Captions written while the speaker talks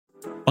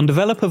On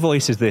Developer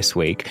Voices this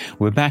week,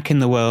 we're back in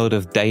the world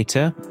of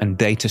data and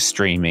data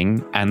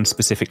streaming, and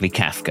specifically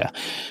Kafka.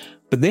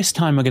 But this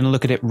time we're going to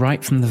look at it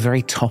right from the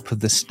very top of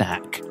the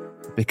stack.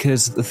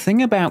 Because the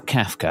thing about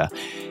Kafka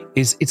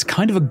is it's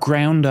kind of a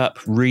ground-up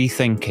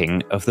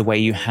rethinking of the way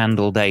you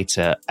handle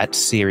data at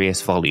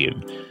serious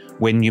volume,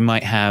 when you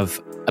might have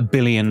 1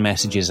 billion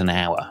messages an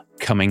hour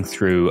coming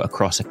through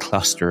across a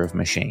cluster of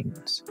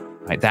machines.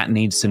 Right? That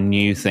needs some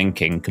new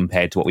thinking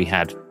compared to what we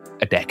had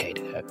a decade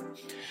ago.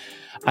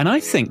 And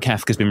I think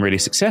Kafka's been really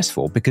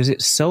successful because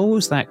it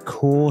solves that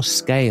core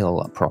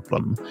scale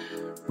problem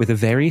with a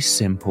very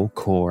simple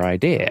core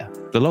idea,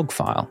 the log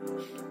file.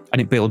 And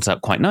it builds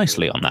up quite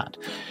nicely on that.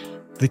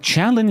 The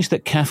challenge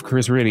that Kafka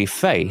has really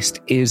faced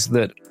is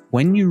that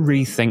when you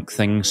rethink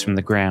things from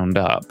the ground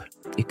up,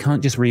 you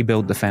can't just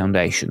rebuild the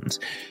foundations.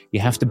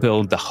 You have to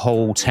build the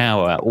whole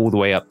tower all the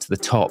way up to the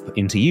top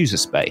into user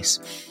space.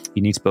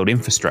 You need to build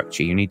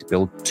infrastructure. You need to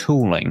build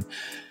tooling.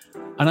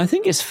 And I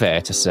think it's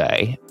fair to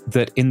say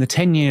that in the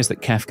 10 years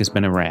that Kafka's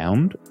been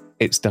around,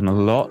 it's done a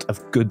lot of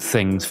good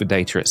things for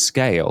data at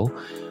scale,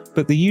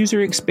 but the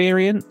user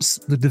experience,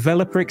 the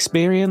developer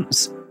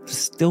experience, is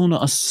still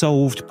not a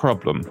solved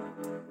problem.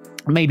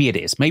 Maybe it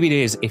is. Maybe it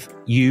is if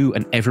you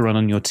and everyone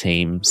on your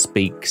team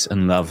speaks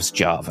and loves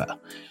Java.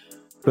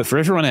 But for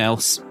everyone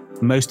else,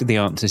 most of the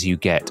answers you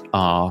get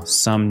are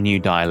some new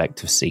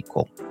dialect of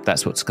SQL.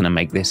 That's what's going to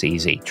make this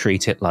easy.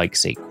 Treat it like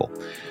SQL.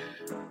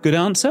 Good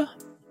answer?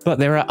 But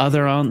there are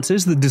other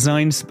answers. The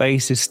design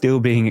space is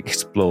still being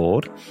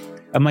explored.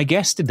 And my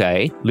guest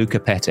today, Luca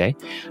Pette,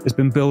 has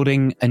been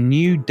building a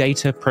new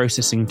data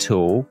processing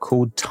tool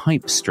called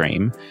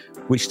TypeStream,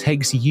 which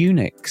takes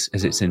UNIX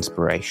as its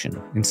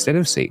inspiration instead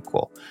of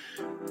SQL.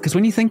 Because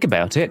when you think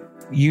about it,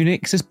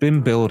 UNIX has been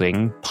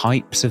building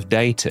pipes of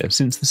data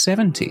since the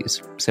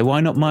 70s. So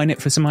why not mine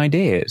it for some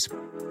ideas?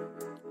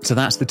 So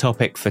that's the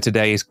topic for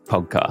today's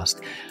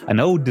podcast. An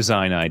old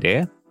design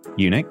idea,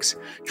 UNIX,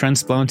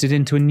 transplanted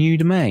into a new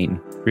domain,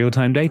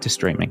 real-time data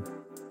streaming.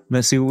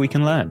 Let's see what we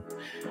can learn.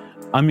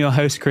 I'm your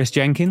host, Chris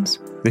Jenkins.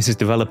 This is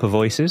Developer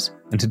Voices,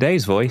 and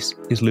today's voice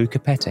is Luca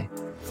Pette.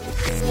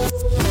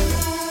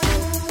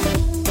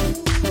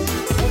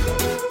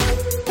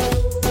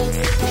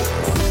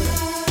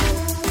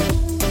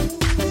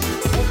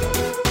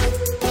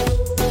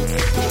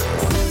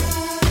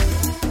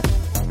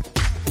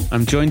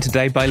 I'm joined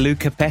today by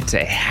Luca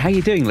Pette. How are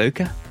you doing,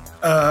 Luca?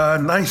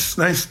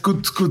 Nice,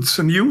 good.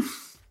 And you?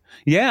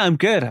 Yeah, I'm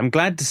good. I'm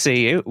glad to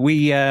see you.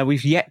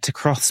 We've yet to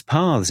cross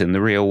paths in the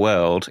real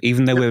world,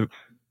 even though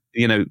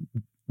we're,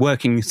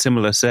 working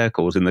similar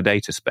circles in the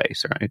data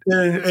space, right?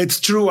 It's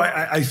true.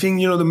 I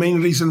think, the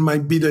main reason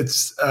might be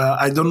that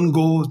I don't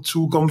go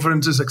to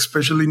conferences,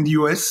 especially in the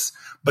US,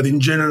 but in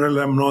general,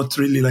 I'm not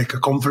really like a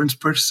conference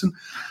person.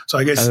 So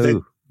I guess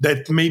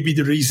that may be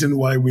the reason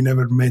why we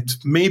never met.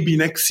 Maybe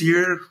next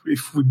year,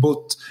 if we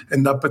both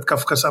end up at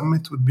Kafka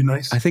Summit, would be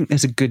nice. I think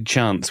there's a good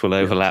chance we'll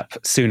overlap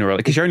sooner or later,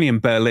 because you're only in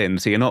Berlin,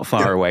 so you're not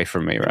far away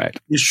from me, right?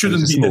 It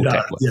shouldn't be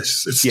that.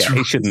 Yes, it's true.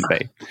 It shouldn't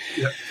be.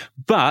 Yeah.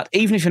 But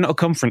even if you're not a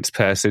conference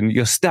person,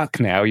 you're stuck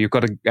now. You've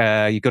got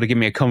to give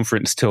me a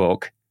conference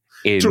talk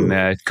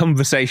in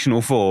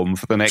conversational form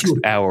for the next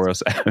hour or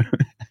so.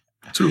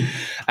 True.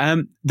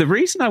 The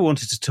reason I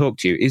wanted to talk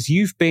to you is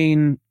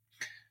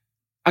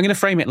I'm going to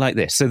frame it like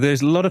this. So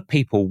there's a lot of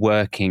people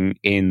working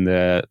in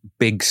the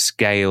big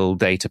scale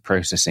data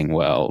processing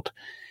world,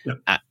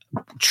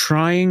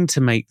 trying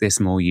to make this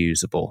more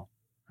usable.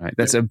 Right?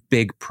 That's a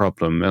big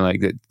problem.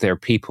 Like there are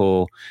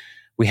people.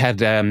 We had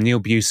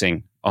Neil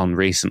Busing on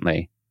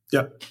recently,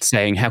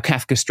 saying how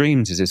Kafka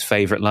Streams is his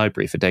favorite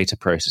library for data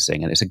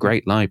processing, and it's a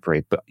great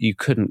library, but you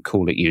couldn't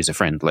call it user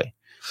friendly.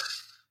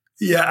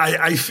 Yeah,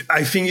 I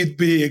think it'd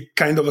be a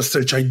kind of a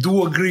stretch. I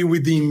do agree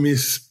with him.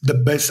 Is the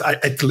best,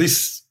 at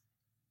least.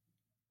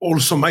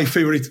 Also, my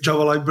favorite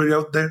Java library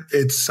out there.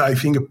 It's, I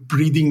think, a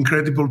pretty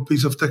incredible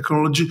piece of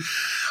technology.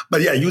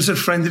 But yeah,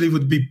 user-friendly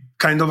would be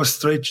kind of a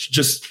stretch.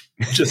 Just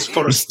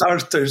for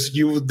starters,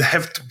 you would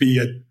have to be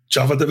a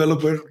Java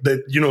developer.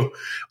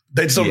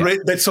 That's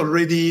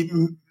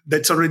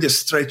already a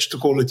stretch to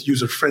call it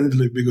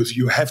user-friendly because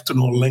you have to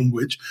know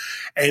language.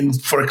 And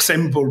for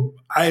example,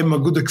 I am a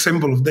good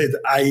example of that.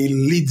 I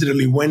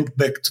literally went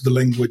back to the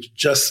language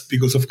just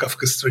because of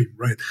Kafka Stream,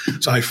 right?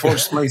 So I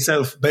forced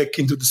myself back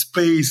into the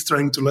space,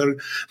 trying to learn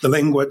the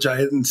language I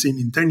hadn't seen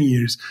in 10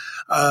 years.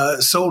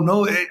 So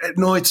no,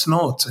 it's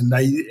not. And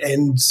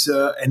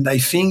I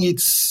think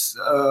it's,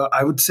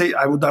 I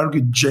would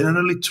argue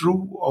generally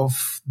true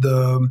of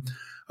the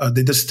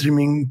data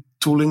streaming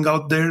tooling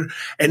out there,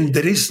 and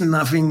there is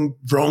nothing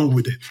wrong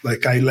with it.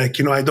 I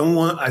don't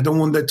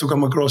want that to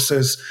come across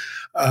as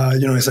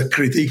as a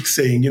critique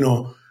saying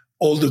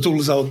all the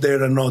tools out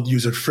there are not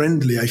user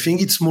friendly. I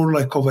think it's more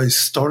like of a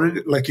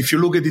historic. Like if you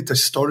look at it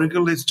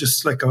historically, it's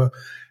just like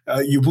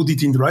you put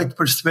it in the right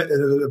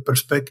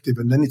perspective,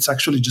 and then it's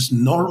actually just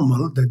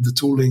normal that the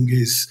tooling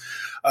is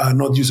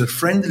not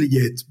user-friendly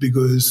yet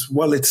because,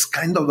 well, it's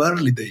kind of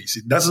early days.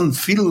 It doesn't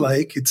feel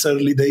like it's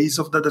early days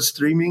of data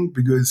streaming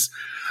because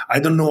I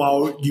don't know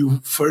how you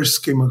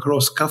first came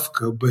across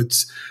Kafka,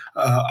 but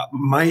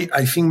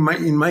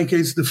in my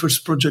case, the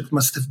first project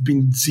must have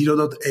been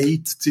 0.8,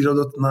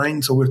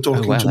 0.9. So we're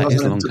talking. Oh, wow, that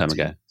is a long time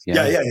ago.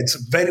 Yeah, it's a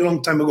very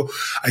long time ago.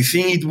 I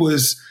think it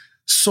was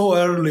so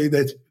early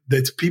that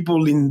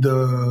people in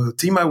the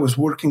team I was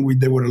working with,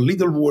 they were a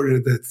little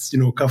worried that,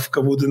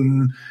 Kafka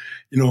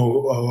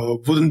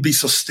wouldn't be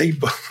so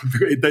stable.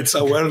 That's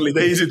how early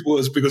days it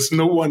was, because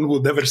no one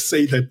would ever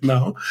say that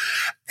now.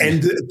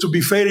 And to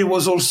be fair, it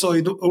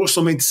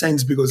also made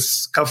sense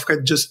because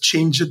Kafka just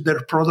changed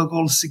their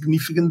protocol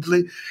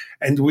significantly.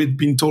 And we'd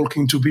been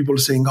talking to people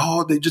saying,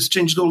 oh, they just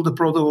changed all the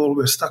protocol.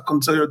 We're stuck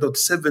on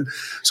 0.7.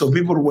 So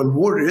people were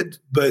worried,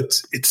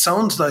 but it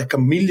sounds like a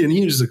million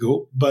years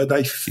ago, but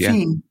I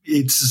think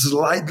it's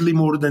slightly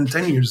more than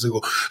 10 years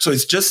ago. So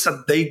it's just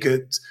a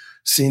decade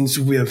since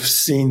we have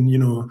seen,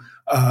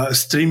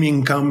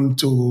 streaming come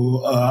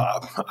to,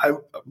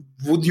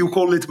 would you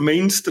call it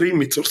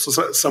mainstream? It's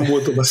also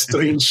somewhat of a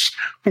strange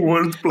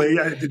wordplay.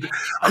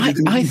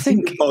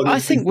 I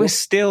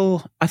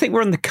think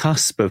we're on the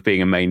cusp of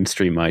being a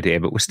mainstream idea,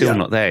 but we're still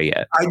not there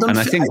yet. One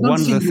of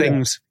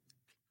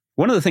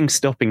the things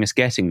stopping us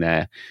getting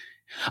there,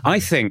 I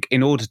think,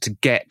 in order to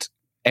get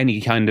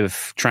any kind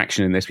of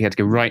traction in this, we had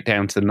to go right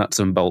down to the nuts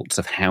and bolts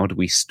of how do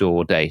we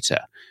store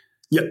data.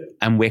 Yeah.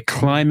 And we're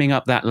climbing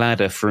up that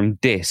ladder from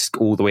disk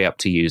all the way up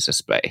to user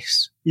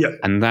space. Yeah.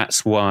 And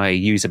that's why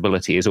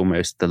usability is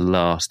almost the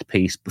last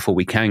piece before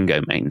we can go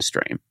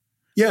mainstream.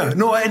 Yeah,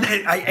 no,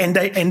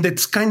 and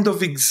that's kind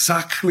of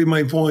exactly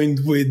my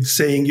point with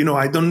saying,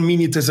 I don't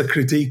mean it as a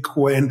critique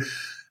when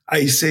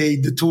I say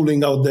the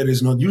tooling out there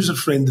is not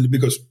user-friendly,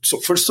 because, so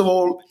first of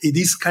all, it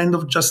is kind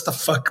of just a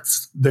fact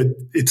that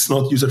it's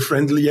not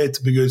user-friendly yet,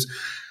 because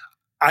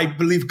I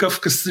believe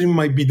Kafka Stream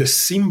might be the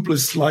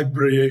simplest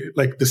library,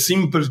 like the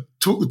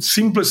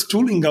simplest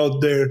tooling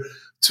out there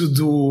to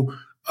do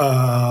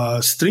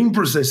stream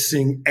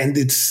processing, and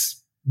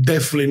it's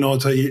definitely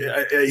not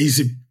a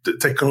easy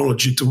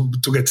technology to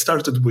get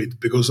started with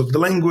because of the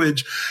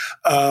language,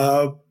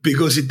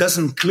 because it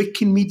doesn't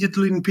click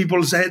immediately in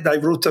people's head. I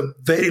wrote a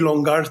very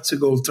long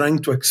article trying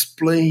to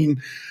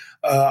explain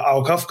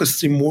how Kafka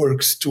Stream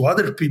works to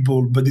other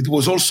people, but it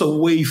was also a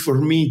way for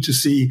me to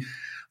see,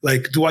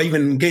 like, do I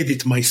even get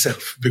it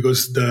myself?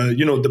 Because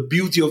the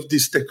beauty of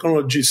this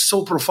technology is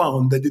so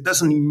profound that it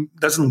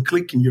doesn't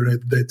click in your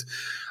head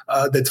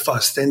that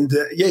fast. And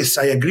yes,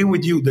 I agree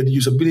with you that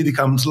usability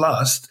comes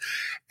last.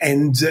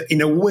 And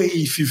in a way,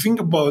 if you think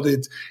about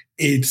it,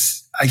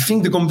 I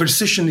think the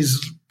conversation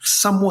is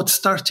somewhat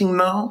starting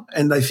now.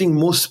 And I think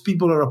most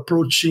people are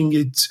approaching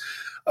it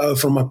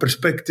from a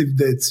perspective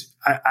that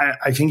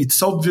I think it's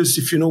obvious,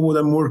 if you know what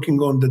I'm working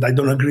on, that I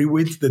don't agree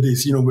with. That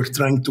is, we're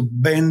trying to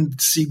bend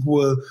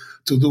SQL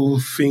to do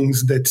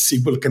things that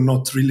SQL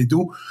cannot really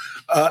do.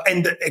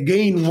 And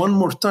again, one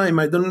more time,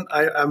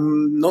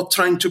 I'm not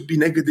trying to be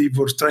negative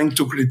or trying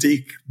to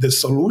critique the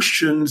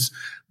solutions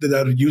that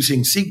are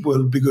using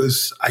SQL,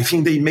 because I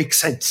think they make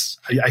sense.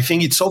 I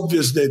think it's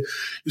obvious that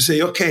you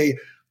say, okay,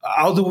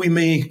 how do we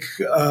make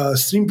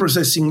stream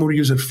processing more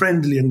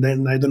user-friendly? And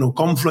then, I don't know,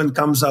 Confluent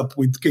comes up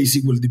with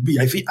KSQLDB.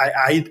 I think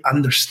I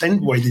understand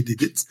why they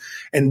did it.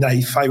 And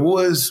if I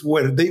was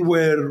where they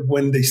were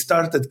when they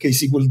started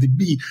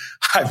KSQLDB,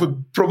 I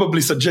would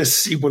probably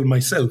suggest SQL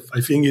myself. I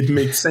think it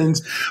makes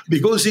sense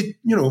because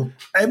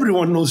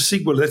everyone knows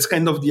SQL. That's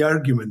kind of the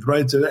argument,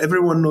 right?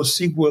 Everyone knows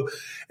SQL,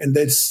 and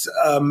that's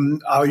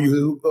how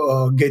you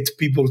get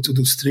people to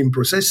do stream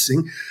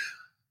processing.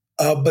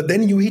 But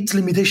then you hit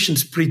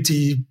limitations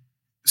pretty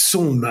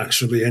soon,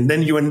 actually. And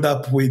then you end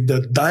up with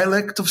the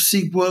dialect of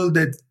SQL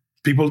that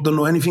people don't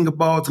know anything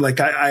about. Like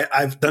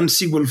I've done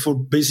SQL for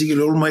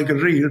basically all my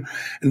career.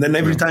 And then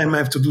every time I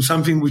have to do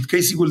something with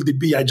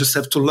KSQLDB, I just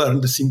have to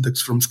learn the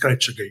syntax from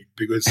scratch again.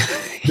 Because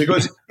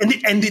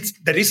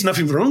there is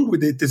nothing wrong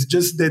with it. It's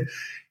just that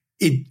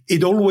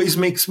it always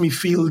makes me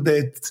feel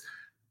that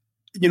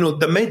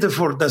the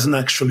metaphor doesn't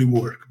actually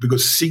work,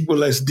 because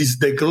SQL has this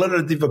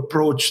declarative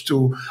approach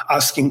to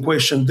asking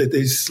questions that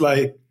is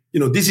like,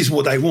 this is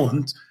what I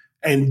want,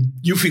 and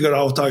you figure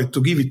out how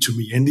to give it to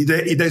me. And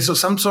it has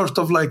some sort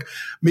of like,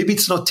 maybe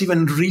it's not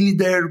even really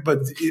there, but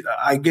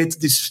I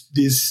get this,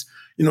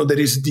 there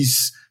is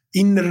this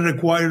inner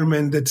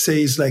requirement that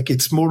says like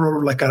it's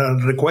more like a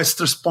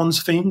request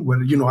response thing where,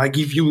 I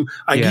give you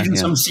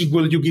some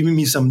SQL, you give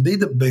me some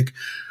data back,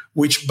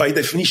 which by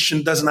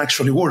definition doesn't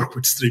actually work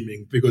with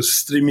streaming, because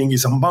streaming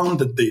is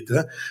unbounded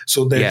data.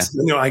 So that,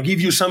 I give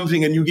you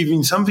something and you give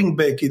me something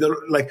back.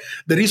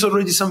 There is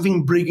already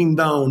something breaking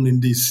down in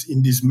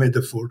this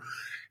metaphor.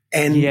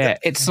 And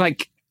it's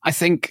like, I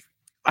think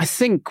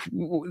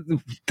the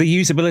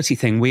usability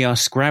thing, we are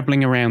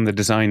scrabbling around the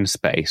design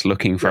space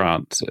looking for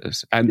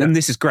answers. And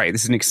this is great.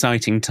 This is an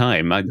exciting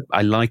time.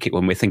 I like it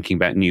when we're thinking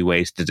about new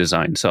ways to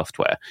design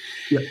software.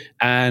 Yeah.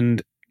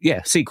 And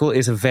SQL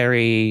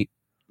is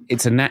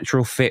it's a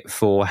natural fit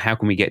for how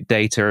can we get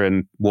data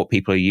and what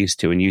people are used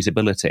to and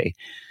usability.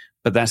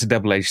 But that's a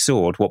double-edged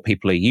sword. What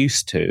people are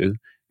used to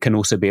can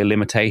also be a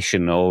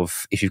limitation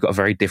of if you've got a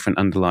very different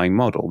underlying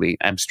model, the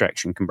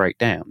abstraction can break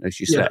down, as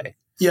you say.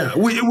 Yeah,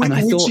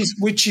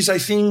 which is I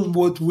think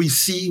what we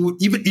see,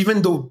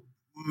 even though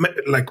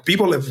like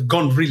people have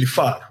gone really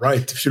far,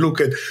 right? If you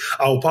look at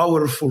how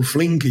powerful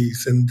Flink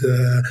is, and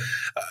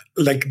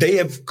like they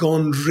have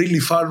gone really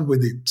far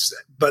with it.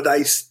 But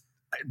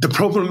the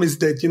problem is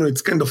that,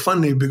 it's kind of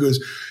funny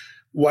because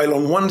while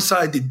on one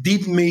side it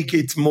did make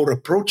it more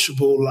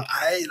approachable,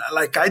 I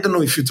don't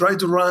know, if you try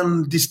to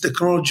run this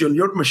technology on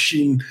your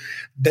machine,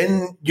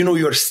 then,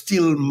 you're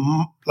still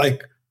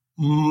like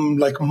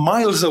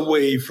miles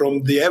away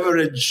from the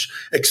average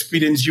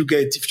experience you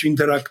get if you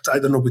interact, I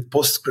don't know, with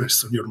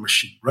Postgres on your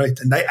machine, right?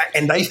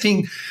 And I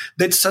think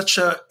that's such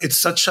a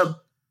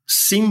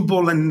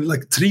simple and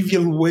like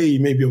trivial way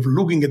maybe of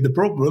looking at the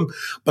problem,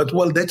 but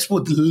that's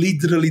what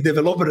literally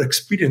developer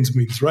experience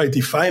means, right?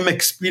 If I'm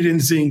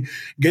experiencing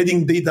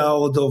getting data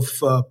out of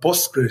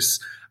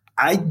Postgres,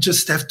 I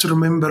just have to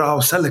remember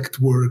how select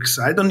works.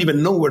 I don't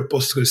even know where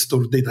Postgres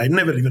store data. I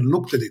never even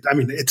looked at it. I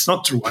mean, it's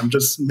not true. I'm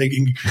just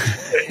making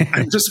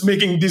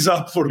this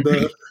up for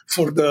the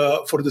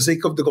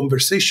sake of the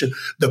conversation.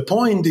 The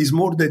point is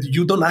more that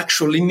you don't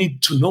actually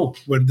need to know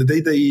where the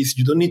data is.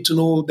 You don't need to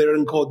know their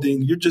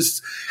encoding. You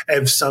just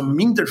have some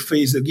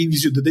interface that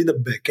gives you the data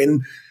back.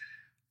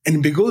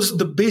 And because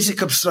the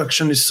basic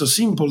abstraction is so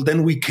simple,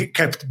 then we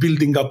kept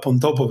building up on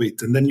top of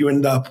it. And then you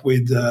end up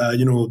with, I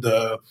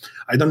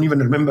don't even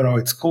remember how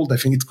it's called. I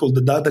think it's called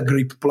the Data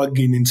Grip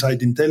plugin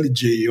inside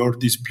IntelliJ, or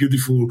these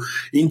beautiful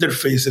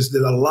interfaces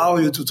that allow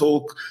you to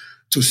talk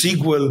to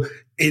SQL.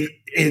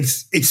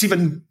 It's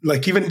even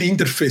like, even the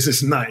interface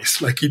is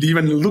nice. Like it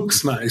even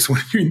looks nice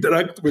when you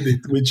interact with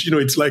it, which,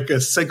 it's like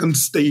a second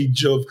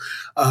stage of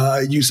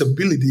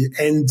usability.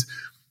 And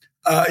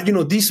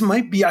this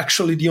might be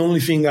actually the only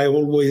thing I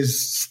always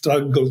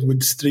struggled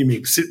with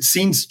streaming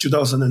since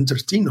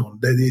 2013 on.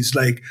 That is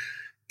like,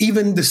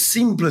 even the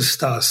simplest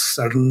tasks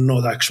are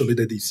not actually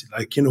that easy.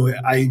 Like,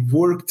 I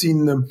worked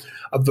in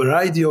a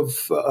variety of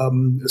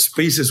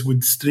spaces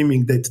with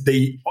streaming that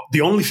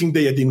the only thing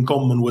they had in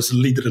common was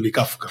literally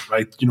Kafka,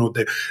 right?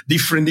 The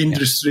different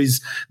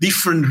industries,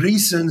 different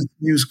reasons to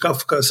use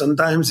Kafka.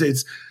 Sometimes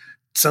it's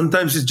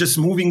just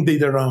moving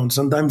data around.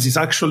 Sometimes it's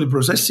actually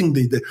processing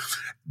data.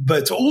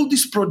 But all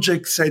these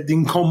projects had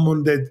in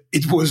common that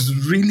it was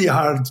really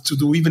hard to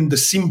do even the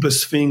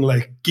simplest thing,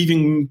 like give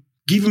me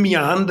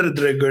 100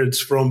 records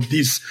from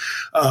this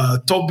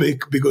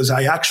topic, because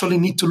I actually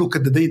need to look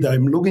at the data.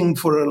 I'm looking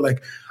for,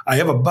 I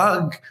have a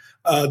bug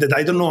that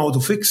I don't know how to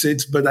fix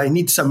it, but I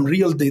need some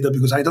real data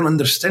because I don't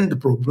understand the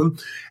problem.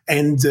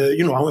 And, I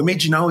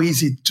imagine how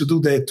easy to do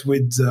that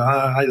with,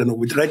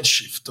 with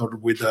Redshift or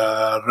with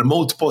a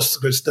remote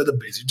Postgres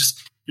database. You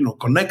just,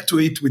 connect to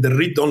it with a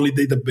read-only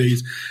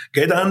database,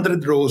 get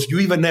 100 rows. You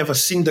even have a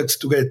syntax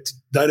to get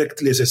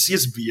directly as a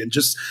CSV and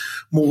just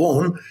move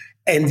on.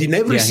 And in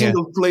every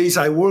single place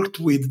I worked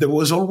with, there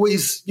was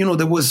always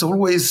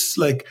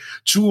like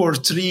 2 or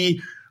 3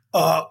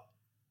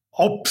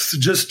 ops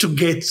just to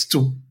get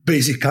to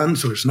basic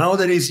answers. Now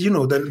there is, there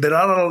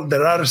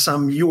are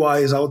some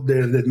UIs out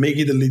there that make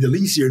it a little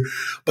easier,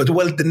 but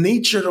the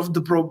nature of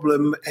the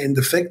problem and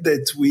the fact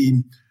that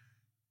we,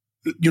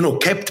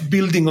 kept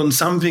building on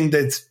something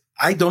that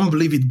I don't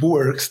believe it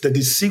works, that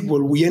is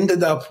SQL, we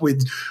ended up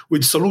with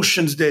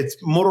solutions that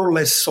more or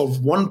less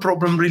solve one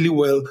problem really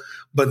well,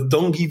 but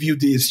don't give you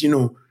this,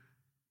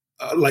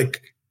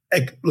 like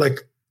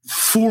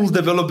full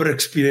developer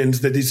experience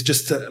that is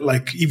just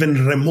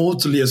even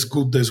remotely as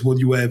good as what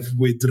you have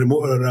with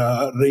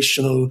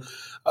relational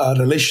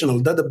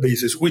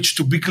databases, which,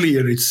 to be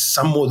clear, is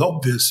somewhat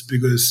obvious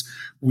because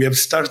we have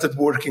started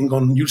working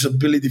on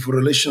usability for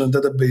relational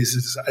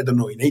databases, I don't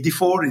know, in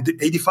 84,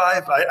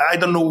 85? I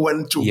don't know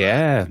when to...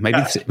 Yeah,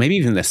 maybe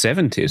even the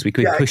 70s. We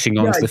could be pushing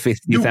on to the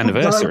 50th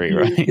anniversary,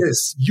 right?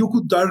 Yes, you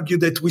could argue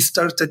that we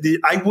started...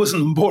 I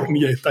wasn't born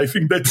yet. I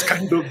think that's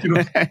kind of,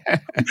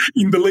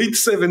 in the late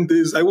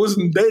 70s, I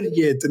wasn't there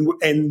yet.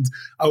 And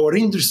our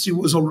industry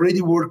was already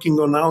working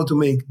on how to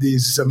make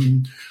this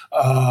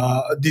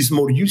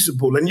more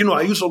usable. And,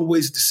 I use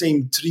always the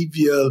same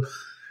trivial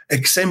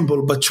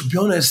example, but to be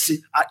honest,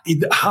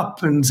 it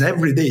happens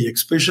every day,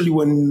 especially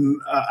when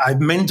I've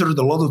mentored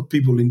a lot of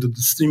people into the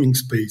streaming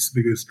space,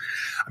 because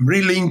I'm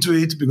really into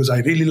it, because I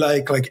really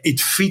like it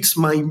fits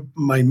my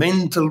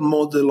mental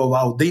model of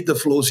how data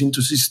flows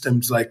into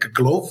systems like a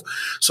glove.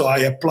 So I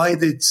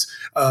applied it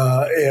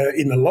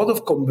in a lot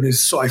of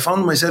companies. So I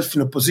found myself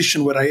in a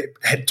position where I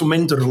had to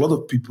mentor a lot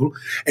of people,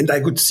 and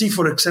I could see,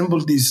 for example,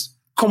 this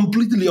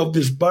completely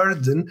obvious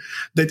burden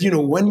that,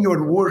 when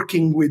you're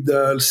working with,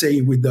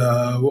 say, with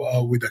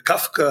a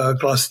Kafka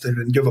cluster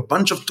and you have a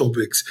bunch of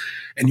topics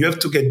and you have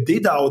to get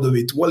data out of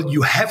it, well,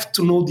 you have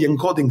to know the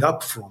encoding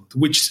upfront,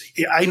 which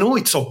I know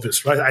it's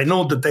obvious, right? I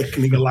know the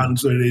technical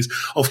answer is,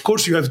 of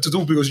course, you have to do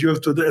because you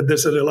have to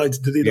deserialize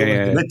the data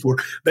of the network.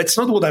 That's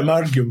not what I'm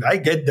arguing. I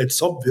get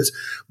that's obvious,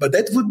 but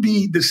that would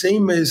be the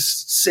same as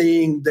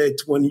saying that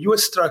when you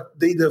extract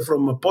data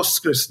from a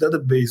Postgres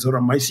database or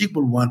a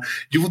MySQL one,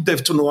 you would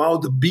have to know how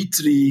the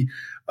B-tree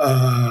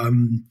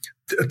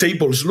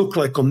tables look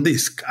like on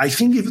disk. I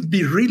think it would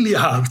be really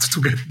hard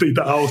to get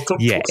data out of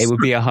Postgres. It would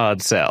be a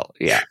hard sell.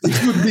 Yeah.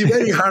 It would be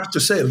very hard to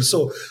sell.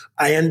 So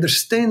I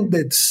understand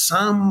that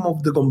some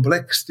of the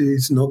complexity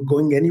is not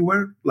going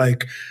anywhere,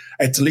 like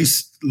at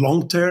least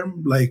long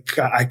term. Like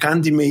I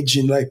can't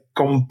imagine like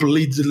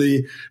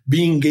completely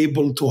being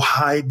able to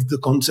hide the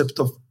concept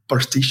of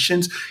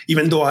partitions,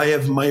 even though I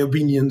have my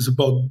opinions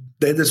about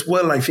that as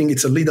well. I think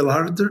it's a little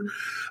harder.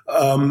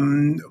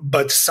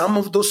 But some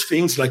of those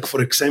things, like,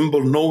 for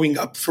example, knowing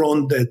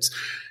upfront that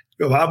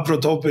you have a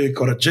topic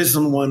or a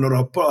JSON one or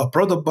a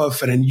product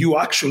buffer, and you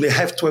actually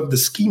have to have the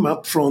schema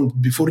upfront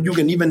before you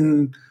can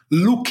even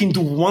look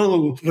into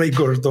one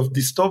record of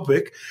this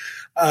topic.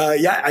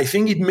 I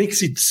think it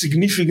makes it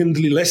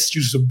significantly less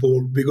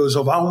usable because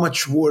of how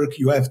much work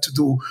you have to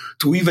do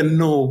to even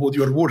know what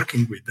you're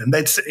working with. And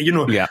that's,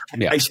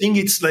 I think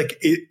it's like,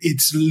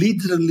 it's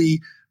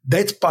literally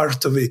that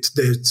part of it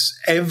that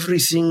every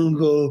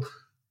single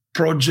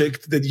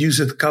project that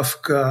used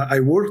Kafka I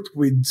worked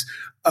with,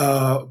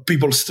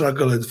 people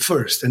struggle at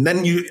first. And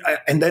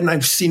then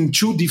I've seen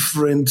two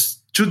different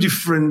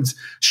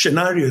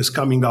scenarios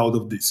coming out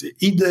of this.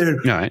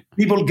 Either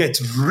people get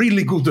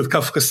really good at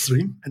Kafka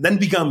Stream and then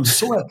become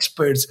so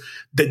experts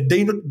that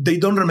they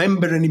don't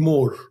remember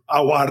anymore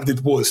how hard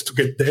it was to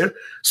get there.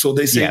 So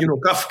they say,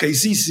 Kafka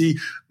is easy.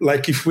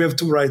 Like if we have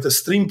to write a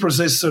stream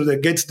processor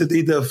that gets the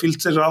data,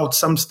 filters out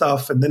some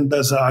stuff, and then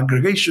does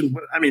aggregation.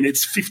 I mean,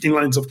 it's 15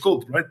 lines of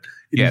code, right?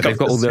 They've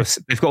got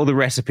all the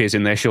recipes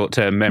in their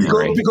short-term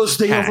memory. Because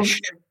they have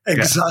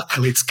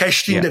exactly. It's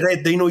cached in their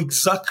head. They know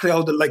exactly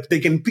how they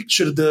can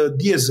picture the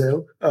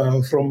DSL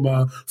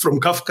from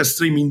Kafka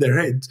Stream in their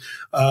head.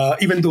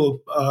 Even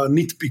though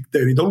nitpick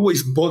there, it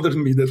always bothered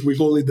me that we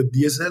call it a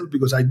DSL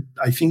because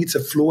I think it's a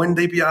Fluent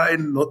API,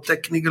 not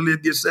technically a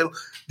DSL.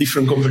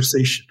 Different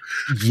conversation.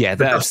 Yeah,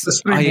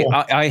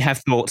 I have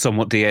thoughts on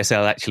what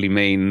DSL actually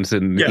means,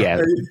 and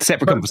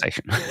separate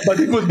conversation. But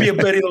it would be a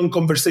very long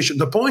conversation.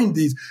 The point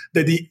is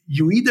that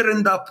you either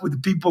end up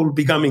with people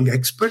becoming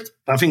expert,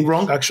 nothing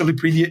wrong, actually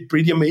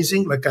pretty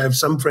amazing. Like I have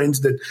some friends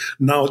that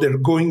now they're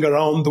going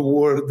around the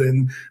world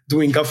and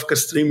doing Kafka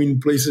Stream in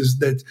places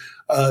that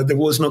there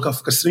was no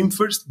Kafka Stream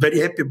first. Very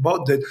happy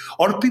about that.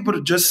 Or people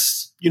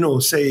just,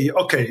 say,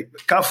 okay,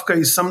 Kafka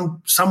is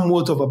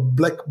somewhat of a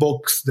black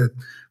box that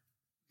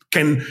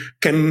can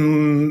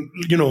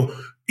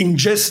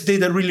ingest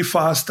data really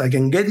fast. I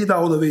can get it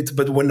out of it,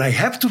 but when I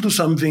have to do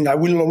something, I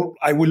will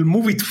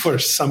move it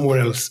first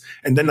somewhere else,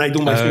 and then I do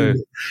my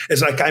thing.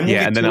 It's like I move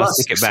it and then I'll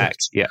stick it back.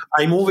 Yeah,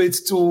 I move it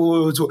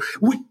to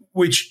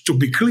which, to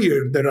be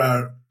clear, there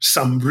are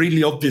some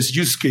really obvious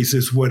use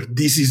cases where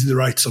this is the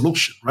right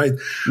solution, right?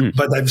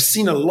 But I've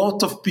seen a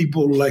lot of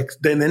people like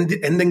then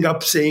ending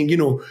up saying,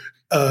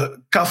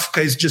 Kafka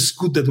is just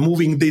good at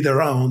moving data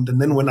around,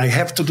 and then when I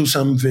have to do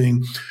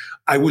something,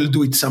 I will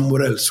do it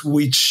somewhere else,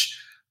 which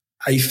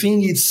I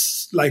think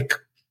it's like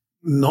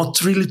not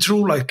really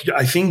true. Like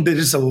I think there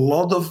is a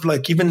lot of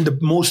like even the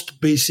most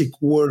basic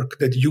work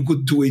that you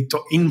could do it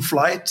in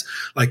flight,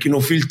 like,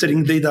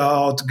 filtering data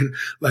out,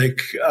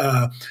 like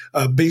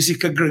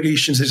basic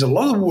aggregations. There's a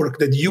lot of work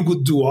that you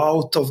could do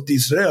out of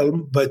this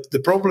realm. But the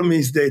problem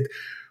is that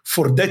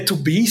for that to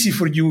be easy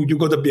for you, you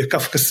got to be a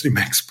Kafka Stream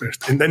expert,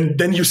 and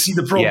then you see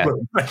the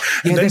problem.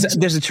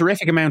 There's a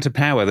terrific amount of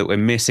power that we're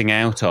missing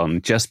out on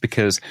just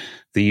because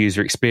the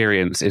user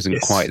experience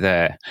isn't quite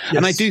there. Yes.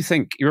 And I do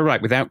think you're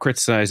right. Without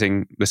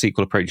criticizing the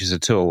SQL approaches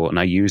at all, and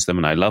I use them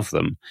and I love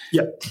them.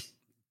 Yeah.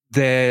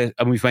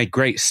 And we've made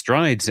great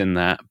strides in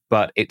that,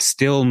 but it's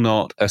still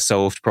not a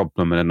solved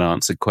problem and an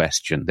answered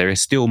question. There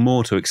is still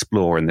more to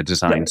explore in the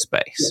design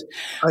space.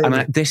 Yeah.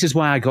 And this is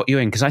why I got you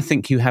in, because I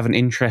think you have an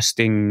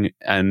interesting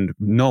and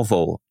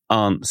novel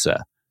answer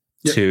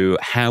to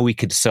how we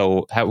could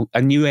solve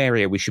a new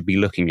area we should be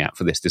looking at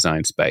for this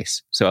design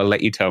space. So I'll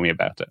let you tell me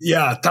about it.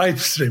 Yeah, type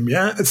stream.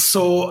 Yeah.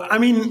 So, I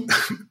mean...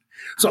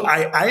 So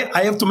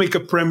I have to make a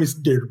premise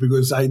there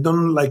because I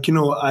don't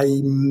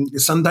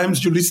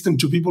sometimes you listen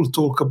to people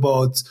talk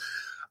about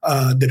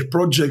their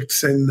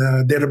projects and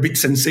they're a bit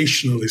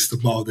sensationalist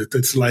about it.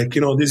 It's like,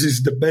 this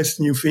is the best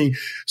new thing.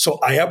 So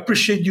I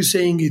appreciate you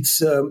saying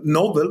it's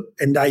novel,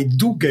 and I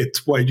do get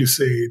why you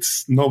say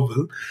it's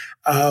novel.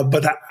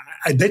 But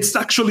that's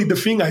actually the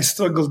thing I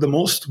struggle the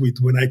most with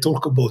when I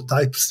talk about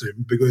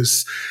TypeStream,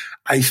 because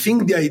I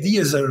think the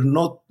ideas are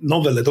not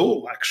novel at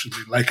all,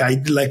 actually.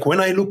 Like when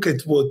I look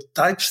at what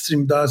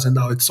TypeStream does and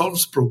how it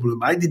solves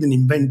problem, I didn't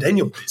invent any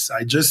of this.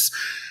 I just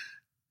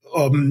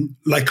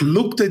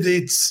looked at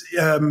it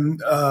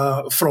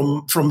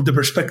from the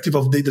perspective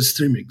of data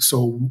streaming.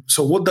 So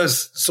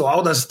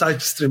how does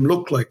type stream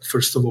look like,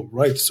 first of all,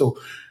 right? So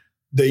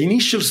the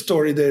initial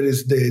story there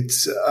is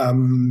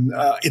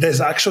that it has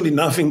actually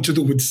nothing to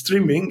do with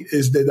streaming,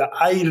 is that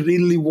I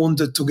really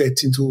wanted to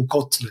get into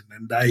Kotlin,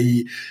 and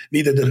I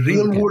needed a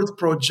real world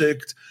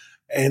project,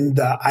 and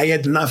I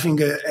had nothing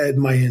at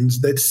my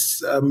ends.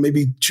 That's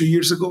maybe 2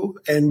 years ago.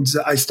 And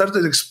I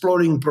started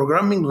exploring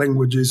programming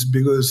languages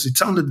because it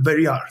sounded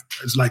very hard.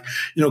 It's like,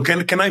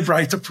 can I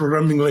write a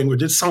programming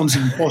language? It sounds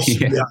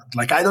impossibly hard.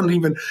 Like, I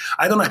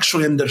don't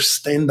actually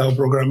understand how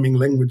programming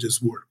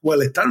languages work. Well,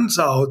 it turns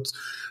out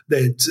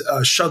that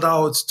shout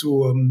out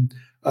to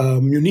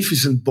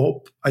Munificent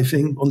Bob, I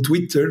think, on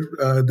Twitter,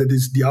 that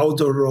is the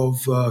author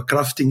of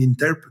Crafting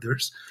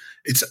Interpreters.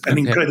 It's an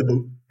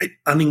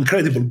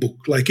incredible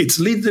book. Like, it's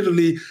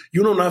literally,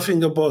 you know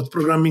nothing about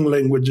programming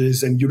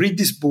languages, and you read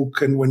this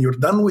book, and when you're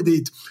done with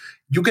it,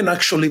 you can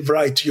actually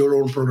write your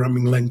own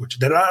programming language.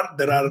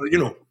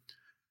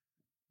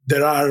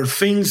 There are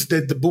things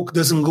that the book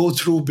doesn't go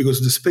through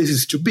because the space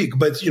is too big,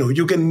 but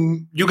you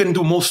can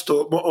do most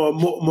of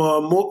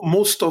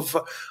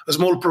a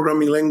small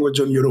programming language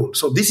on your own.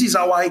 So this is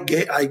how I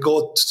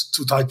got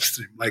to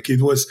TypeStream. Like,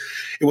 it was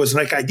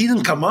like I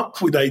didn't come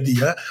up with the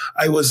idea.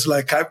 I was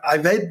like,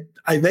 I've had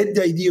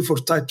the idea for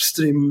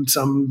TypeStream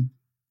some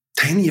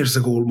 10 years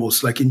ago,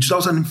 almost, like in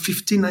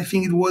 2015, I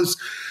think it was.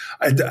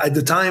 At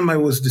the time, I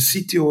was the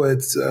CTO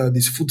at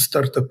this food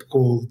startup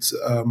called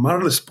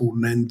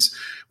Marlespoon, and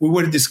we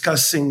were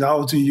discussing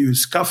how to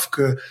use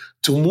Kafka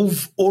to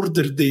move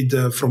order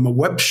data from a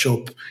web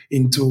shop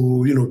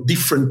into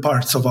different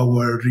parts of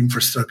our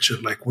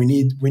infrastructure. Like, we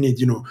need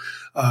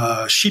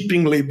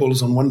shipping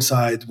labels on one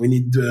side, we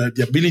need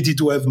the ability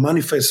to have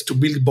manifests to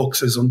build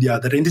boxes on the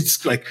other. And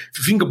it's like, if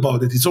you think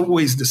about it, it's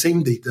always the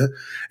same data,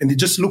 and it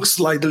just looks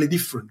slightly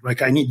different.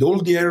 Like, I need all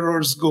the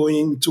errors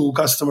going to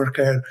customer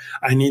care,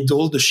 I need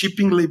all the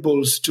shipping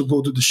labels to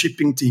go to the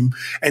shipping team,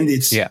 and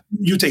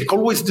you take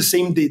always the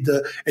same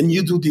data and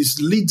you do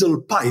these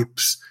little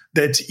pipes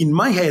that in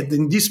my head,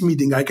 in this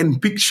meeting, I can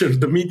picture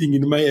the meeting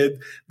in my head.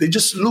 They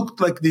just looked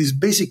like these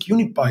basic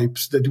unit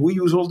pipes that we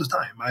use all the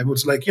time. I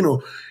was like,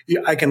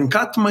 I can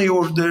cut my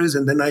orders,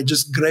 and then I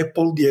just grab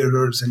all the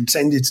errors and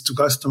send it to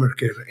customer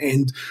care.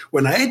 And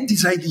when I had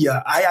this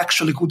idea, I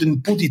actually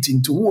couldn't put it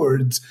into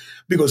words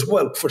because,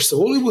 well, first of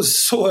all, it was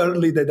so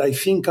early that I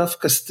think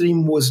Kafka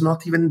Stream was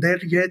not even there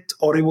yet,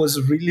 or it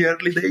was really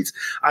early days.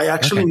 I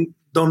actually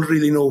don't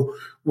really know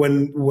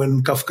when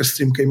Kafka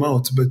Stream came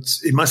out, but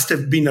it must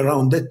have been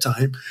around that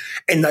time.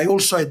 And I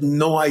also had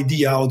no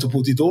idea how to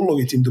put all of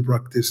it into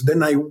practice.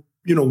 Then I,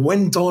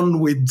 went on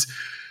with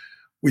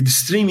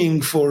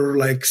streaming for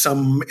like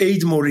some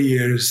 8 more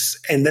years.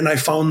 And then I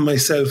found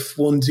myself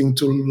wanting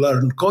to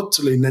learn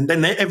Kotlin. And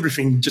then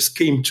everything just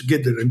came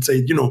together and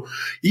said,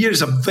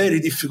 here's a very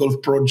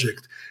difficult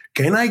project.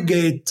 Can I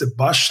get a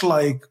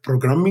Bash-like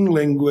programming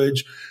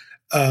language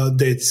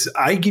that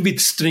I give it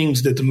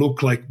strings that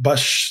look like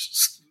Bash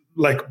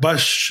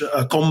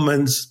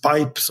comments,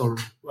 pipes, or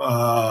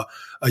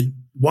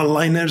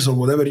one-liners, or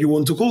whatever you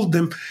want to call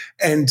them,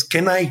 and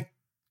can I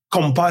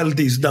compile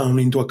this down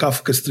into a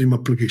Kafka Stream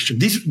application?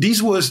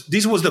 This was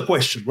the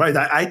question, right?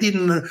 I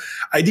didn't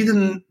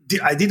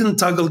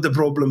tackle the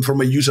problem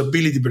from a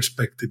usability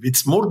perspective.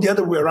 It's more the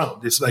other way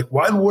around. It's like,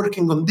 while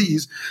working on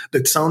these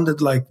that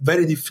sounded like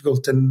very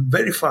difficult and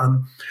very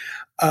fun,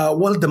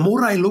 well, the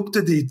more I looked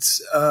at it,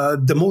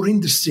 the more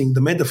interesting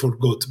the metaphor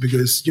got,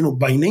 because,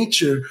 by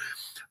nature,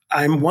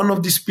 I'm one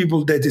of these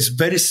people that is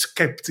very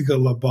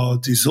skeptical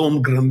about his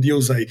own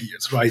grandiose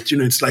ideas, right?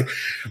 It's like,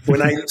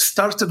 when I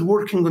started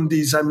working on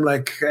this, I'm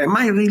like, am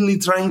I really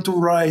trying to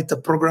write a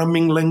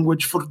programming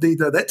language for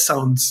data? That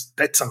sounds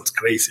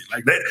crazy.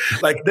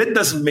 That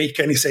doesn't make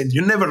any sense.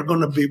 You're never going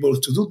to be able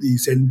to do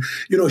this. And,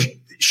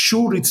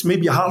 sure, it's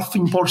maybe a half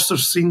imposter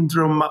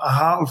syndrome, a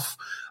half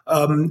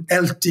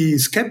healthy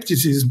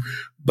skepticism,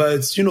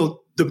 but,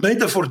 the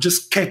metaphor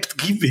just kept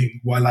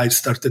giving while I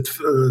started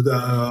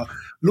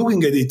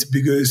looking at it,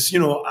 because,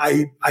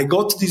 I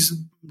got this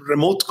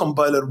remote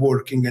compiler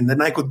working, and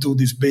then I could do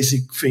these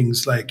basic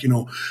things like,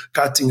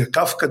 cutting a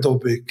Kafka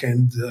topic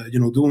and,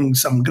 doing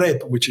some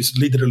grep, which is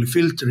literally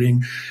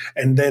filtering.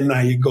 And then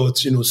I got,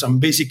 some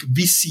basic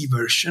VC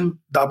version,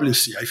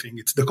 WC, I think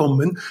it's the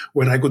common,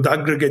 where I could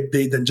aggregate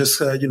data and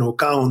just,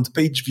 count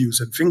page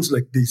views and things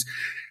like this.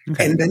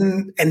 Okay. And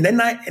then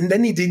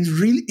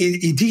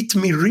it hit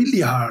me really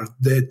hard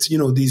that,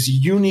 this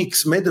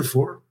UNIX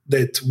metaphor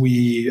that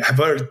we have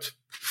heard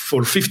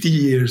for 50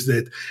 years,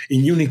 that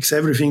in UNIX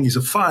everything is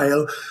a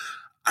file.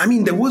 I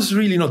mean, there was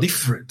really no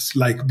difference,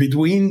 like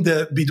between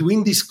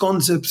these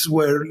concepts,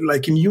 where,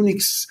 like, in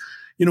UNIX,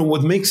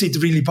 what makes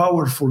it really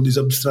powerful, this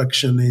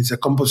abstraction, is a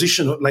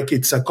composition, like,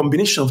 it's a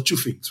combination of two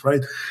things,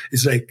 right?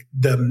 It's like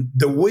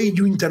the way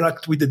you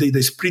interact with the data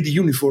is pretty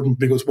uniform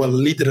because, well,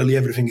 literally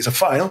everything is a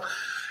file.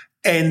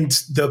 And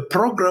the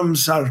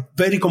programs are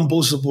very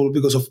composable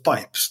because of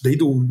pipes. They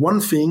do one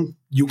thing,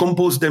 you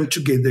compose them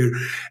together,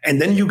 and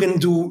then you can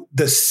do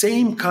the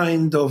same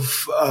kind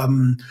of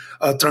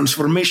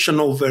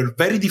transformation over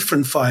very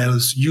different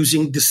files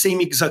using the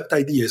same exact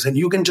ideas. And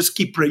you can just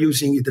keep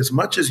reusing it as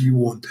much as you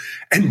want.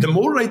 And the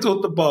more I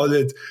thought about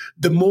it,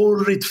 the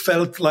more it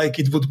felt like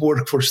it would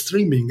work for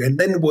streaming. And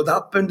then what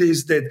happened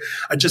is that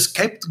I just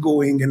kept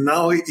going, and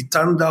now it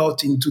turned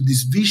out into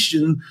this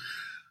vision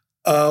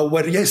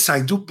where, yes,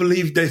 I do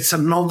believe that's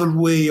another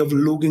way of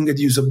looking at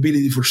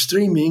usability for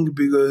streaming,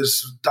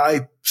 because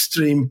type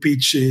stream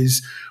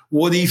pitches,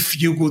 what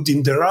if you could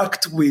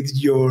interact with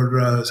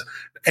your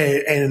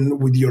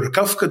and with your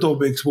Kafka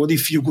topics? What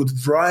if you could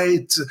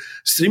write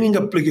streaming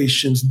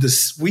applications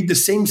with the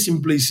same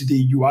simplicity?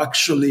 You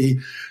actually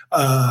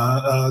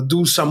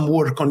do some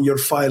work on your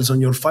files,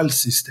 on your file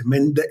system.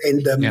 And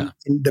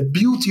the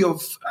beauty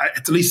of,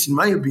 at least in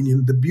my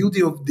opinion, the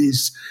beauty of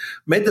this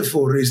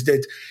metaphor is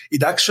that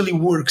it actually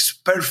works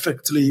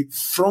perfectly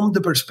from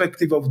the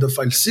perspective of the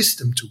file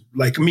system too.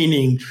 Like,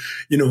 meaning,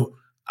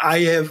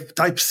 I have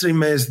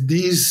TypeStream as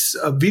this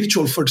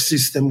virtual first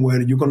system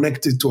where you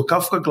connect it to a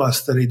Kafka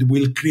cluster. It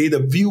will create a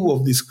view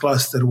of this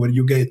cluster where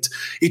you get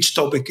each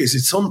topic is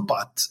its own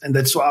path. And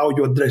that's how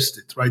you addressed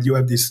it, right? You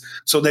have this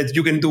so that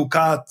you can do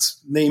cat,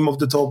 name of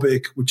the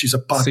topic, which is a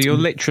path. So you're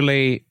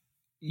literally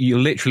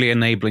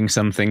enabling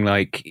something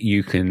like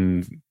you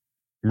can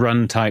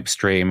run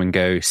TypeStream and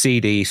go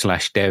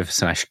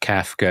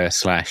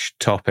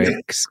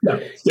cd/dev/Kafka/topics,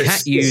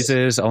 cat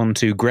users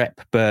onto grep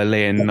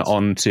Berlin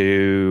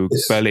onto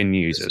Berlin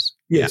users.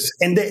 Yes.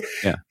 And the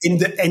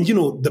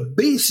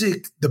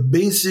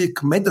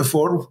basic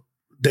metaphor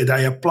that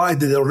I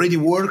applied that already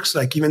works,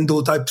 like, even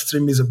though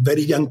TypeStream is a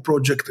very young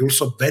project,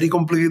 also a very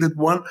complicated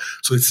one,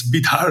 so it's a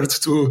bit hard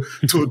to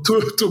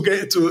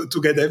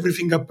get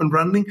everything up and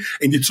running.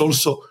 And it's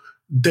also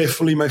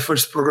definitely my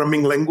first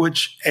programming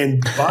language,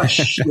 and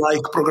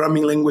Bash-like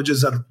programming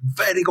languages are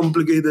very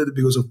complicated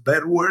because of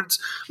bare words.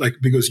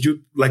 Because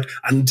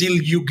until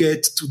you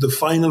get to the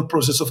final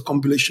process of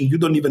compilation, you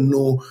don't even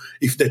know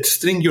if that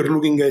string you're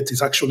looking at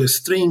is actually a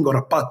string or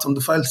a path on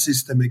the file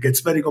system. It gets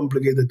very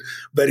complicated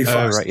very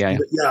fast. Right, yeah.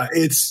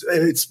 It's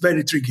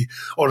very tricky.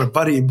 Or a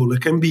variable.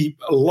 It can be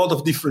a lot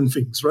of different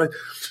things, right?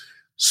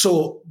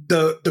 So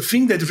the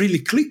thing that really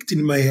clicked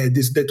in my head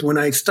is that when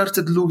I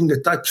started looking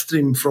at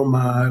TypeStream from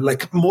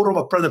more of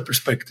a product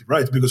perspective,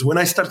 right? Because when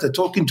I started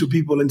talking to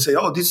people and say,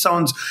 "Oh, this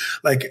sounds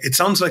like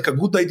a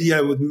good idea,"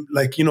 I would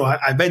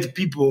I've had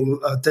people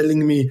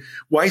telling me,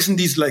 "Why isn't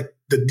this like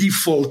the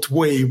default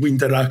way we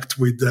interact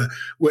with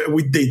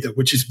data?"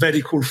 Which is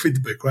very cool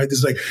feedback, right?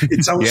 It's like,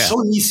 it sounds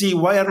so easy.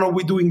 Why are not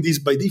we doing this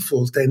by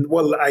default? And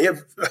well, I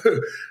have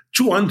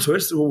two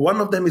answers.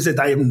 One of them is that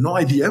I have no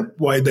idea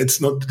why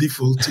that's not the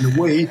default in a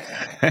way,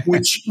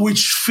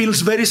 which feels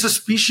very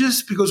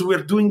suspicious, because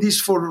we're doing this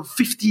for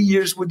 50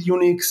 years with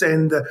UNIX.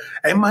 And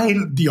am I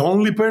the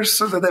only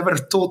person that ever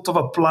thought of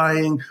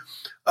applying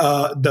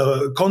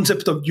the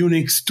concept of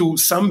UNIX to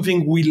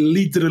something we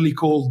literally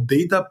call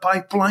data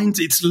pipelines?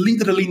 It's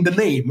literally in the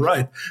name,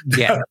 right?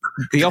 Yeah.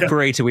 The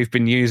operator we've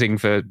been using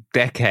for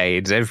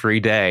decades,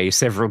 every day,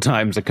 several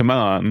times a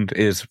command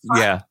is,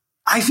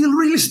 I feel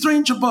really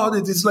strange about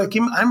it. It's like,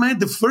 am I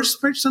the first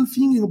person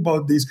thinking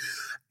about this?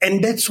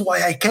 And that's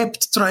why I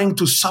kept trying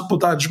to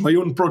sabotage my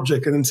own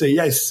project and say,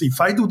 yes, if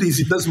I do this,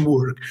 it doesn't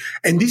work.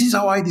 And this is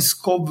how I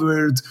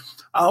discovered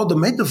how the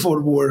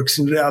metaphor works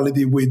in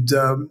reality with,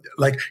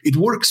 it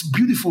works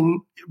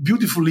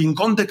beautifully in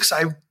context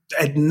I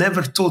had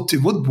never thought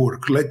it would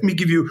work. Let me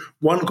give you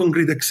one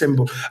concrete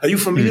example. Are you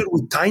familiar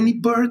with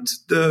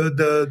TinyBird,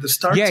 the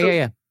startup?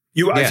 Yeah.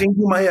 I think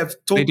you might have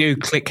told. They do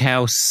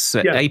ClickHouse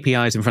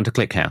APIs in front of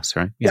ClickHouse,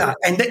 right? Yeah,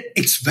 and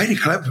it's very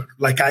clever.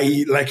 When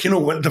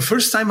the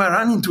first time I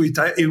ran into it,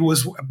 it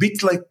was a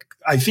bit like,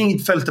 I think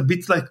it felt a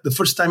bit like the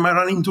first time I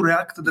ran into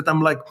React, that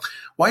I'm like,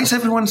 why is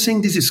everyone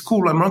saying this is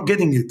cool? I'm not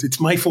getting it. It's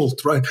my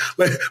fault, right?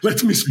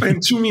 Let me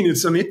spend 2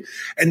 minutes on it.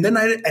 And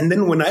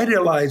then when I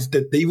realized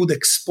that they would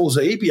expose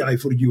an API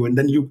for you, and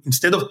then you,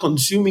 instead of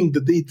consuming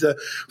the data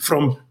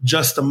from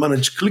just a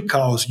managed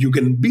ClickHouse, you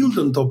can build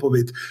on top of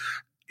it.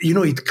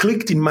 It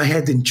clicked in my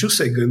head in 2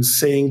 seconds,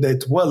 saying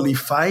that, well,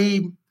 if I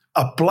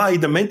apply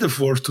the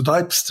metaphor to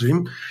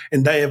TypeStream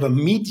and I have a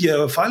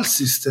media file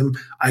system,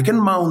 I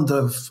can mount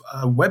a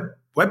web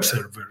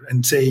server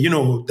and say,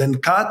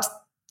 then cat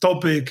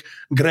topic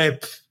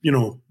grep,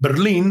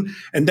 Berlin,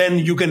 and then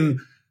you can,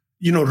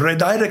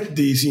 redirect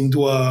this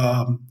into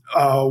a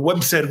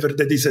web server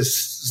that is a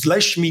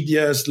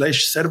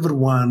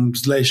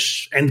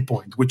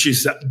 /media/server1/endpoint, which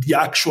is the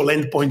actual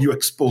endpoint you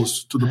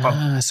expose to the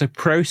public. So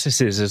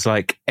processes as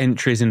like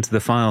entries into the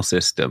file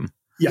system.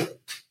 Yeah.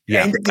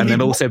 Yeah, and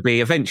then also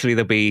eventually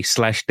there'll be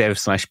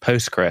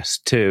 /dev/Postgres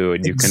too,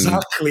 and you can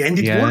exactly, and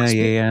it works.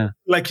 Yeah.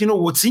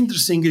 What's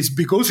interesting is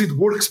because it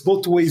works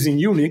both ways in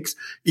UNIX,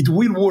 it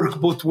will work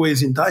both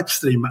ways in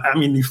TypeStream. I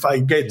mean, if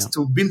I get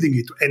to building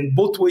it, and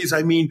both ways,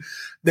 I mean,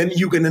 then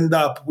you can end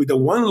up with a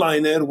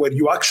one-liner where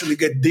you actually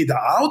get data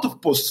out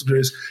of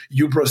Postgres,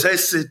 you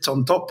process it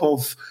on top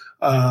of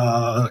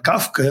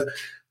Kafka,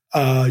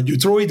 you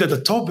throw it at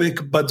a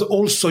topic, but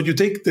also you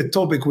take the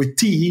topic with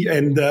T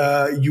and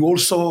you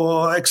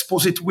also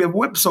expose it with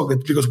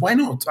WebSocket, because why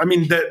not? I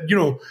mean,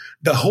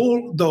 the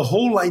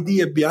whole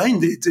idea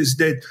behind it is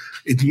that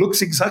it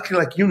looks exactly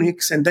like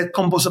UNIX, and that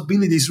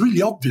composability is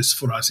really obvious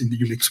for us in the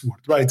UNIX world,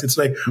 right? It's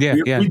like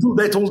we do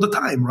that all the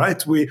time,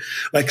 right? We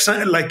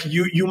like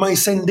you might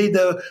send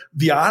data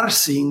via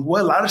rsync.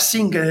 Well,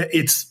 rsync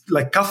it's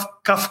like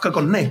Kafka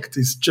Connect.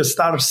 It's just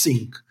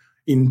rsync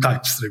in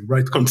TypeStream,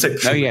 right?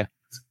 Conceptually. Oh yeah.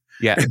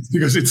 Yeah,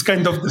 because it's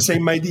kind of the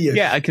same idea.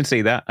 Yeah, I can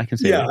see that.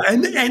 Yeah,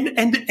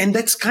 and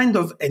that's kind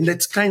of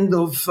that's kind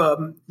of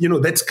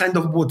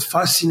what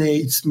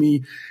fascinates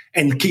me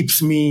and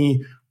keeps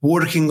me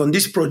working on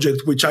this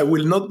project, which I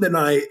will not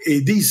deny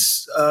it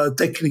is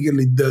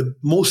technically the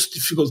most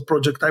difficult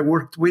project I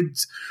worked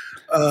with,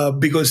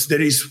 because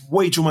there is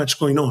way too much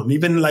going on.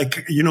 Even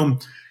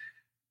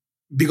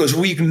because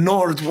we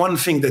ignored one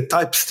thing that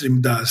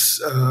TypeStream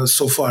does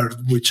so far,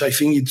 which I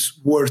think it's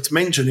worth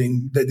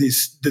mentioning, that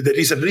there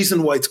is a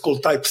reason why it's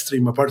called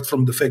TypeStream, apart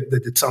from the fact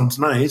that it sounds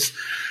nice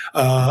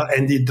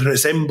and it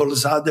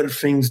resembles other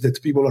things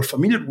that people are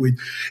familiar with.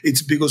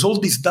 It's because all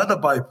these data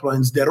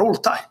pipelines, they're all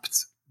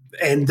typed.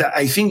 And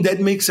I think that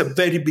makes a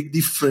very big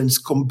difference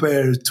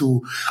compared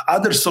to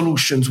other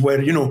solutions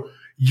where,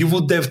 you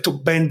would have to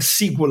bend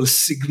SQL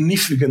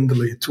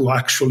significantly to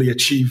actually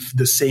achieve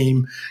the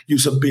same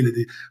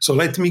usability. So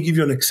let me give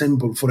you an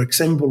example. For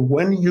example,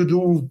 when you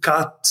do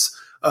cut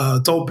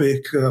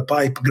topic,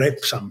 pipe,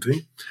 grep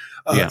something,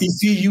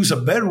 if you use a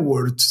bare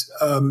word,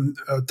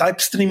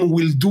 TypeStream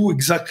will do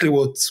exactly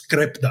what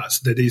grep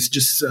does. That is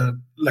just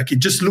it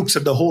just looks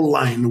at the whole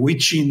line,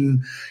 which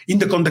in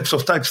the context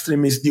of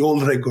TypeStream is the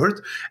whole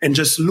record, and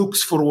just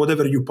looks for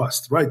whatever you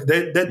passed, right?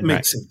 That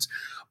makes sense.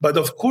 But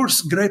of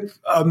course, grep,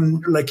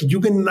 you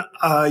can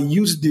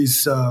use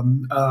this,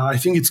 I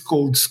think it's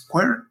called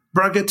square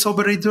brackets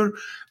operator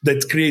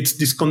that creates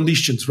these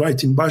conditions,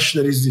 right? In Bash,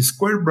 there is these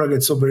square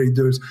brackets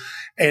operators,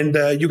 and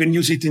you can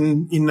use it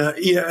in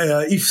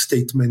if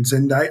statements.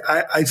 And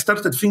I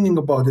started thinking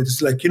about it.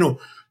 It's like,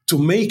 to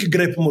make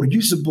grep more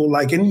usable,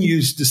 I can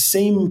use the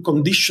same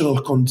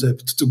conditional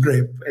concept to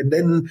grep. And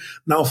then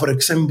now, for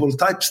example,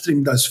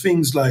 TypeStream does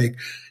things like,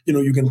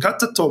 you can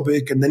cut a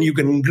topic and then you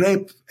can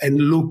grep and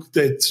look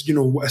that,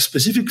 a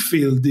specific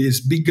field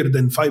is bigger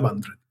than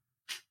 500.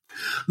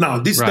 Now,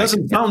 this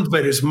doesn't sound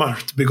very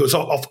smart because,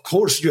 of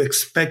course, you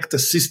expect a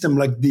system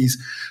like this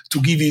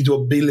to give you the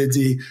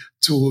ability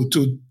to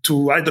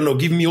I don't know,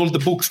 give me all the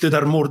books that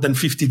are more than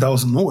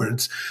 50,000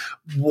 words.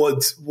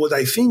 What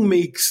I think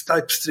makes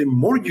TypeStream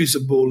more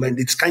usable, and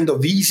it's kind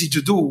of easy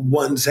to do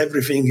once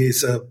everything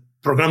is a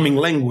programming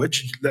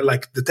language,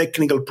 like the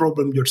technical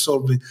problem you're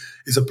solving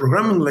is a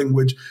programming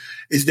language,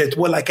 is that,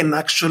 I can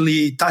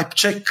actually type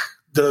check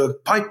the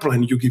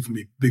pipeline you give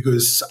me,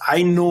 because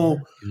I know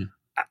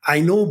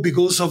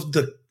because of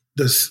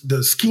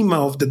the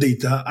schema of the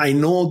data, I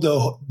know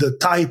the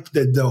type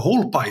that the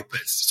whole pipe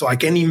is. So I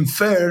can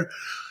infer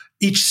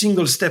each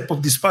single step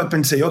of this pipe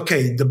and say,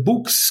 okay, the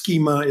book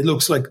schema, it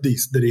looks like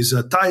this. There is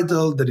a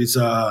title,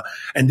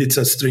 and it's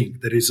a string.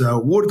 There is a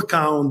word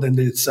count, and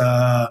it's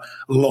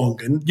long,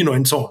 and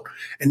and so on.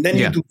 And then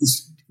you do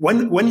this.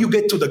 When you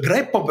get to the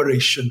grep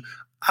operation,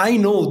 I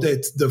know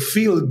that the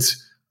field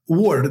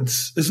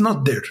words is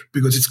not there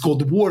because it's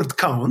called word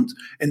count.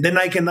 And then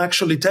I can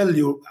actually tell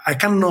you, I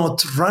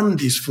cannot run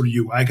this for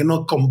you. I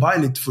cannot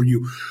compile it for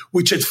you,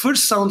 which at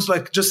first sounds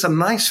like just a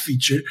nice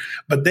feature.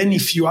 But then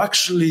if you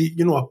actually,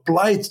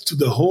 apply it to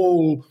the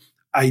whole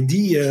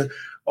idea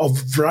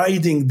of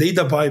writing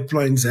data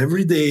pipelines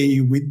every day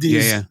with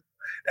this,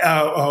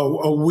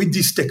 with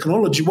this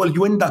technology,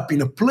 you end up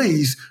in a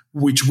place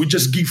which we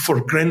just give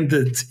for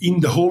granted in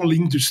the whole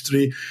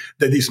industry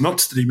that is not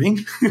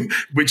streaming,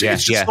 which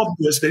is just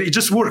obvious that it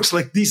just works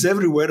like this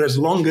everywhere as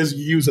long as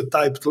you use a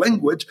typed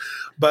language.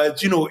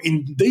 But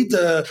in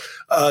data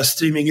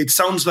streaming, it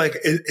sounds like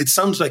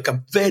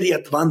a very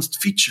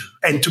advanced feature.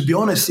 And to be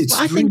honest,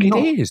 I think it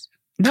is.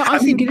 No, I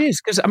think it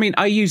is, because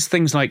I use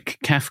things like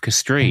Kafka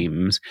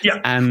streams,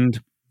 and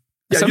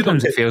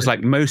sometimes it feels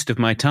like most of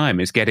my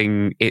time is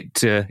getting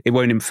it. It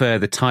won't infer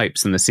the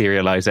types and the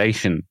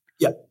serialization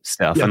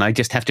stuff, and I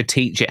just have to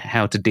teach it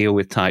how to deal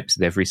with types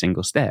at every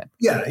single step.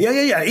 Yeah.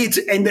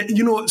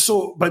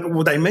 But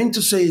what I meant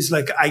to say is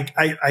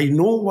I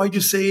know why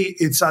you say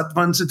it's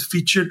advanced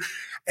feature.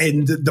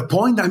 And the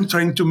point I'm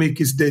trying to make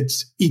is that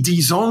it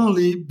is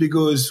only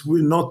because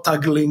we're not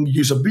tackling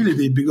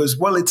usability, because,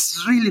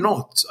 it's really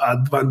not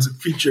an advanced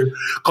feature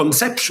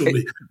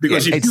conceptually.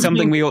 Because it's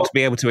something we ought to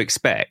be able to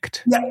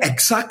expect. Yeah,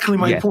 exactly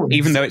my point.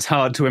 Even though it's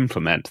hard to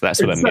implement,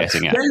 that's what I'm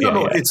getting at.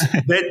 It's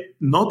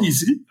not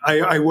easy.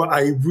 I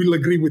will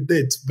agree with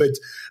that. But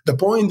the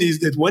point is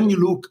that when you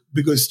look,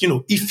 because,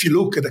 if you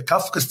look at a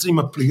Kafka Stream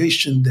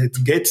application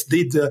that gets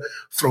data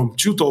from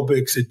two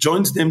topics, it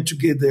joins them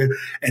together,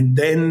 and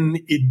then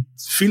it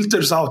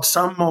filters out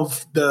some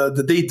of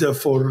the data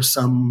for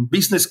some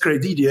business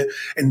criteria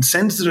and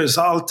sends the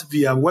result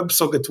via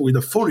WebSocket with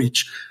a for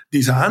each.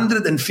 These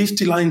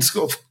 150 lines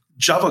of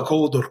Java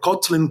code or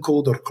Kotlin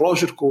code or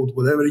Clojure code,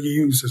 whatever you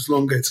use, as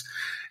long as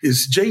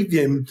it's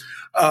JVM,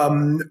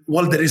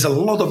 well, there is a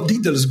lot of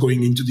details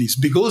going into this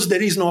because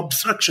there is no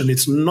abstraction.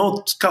 It's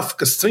not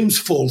Kafka Stream's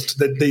fault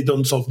that they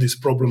don't solve this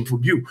problem for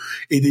you.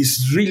 It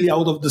is really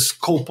out of the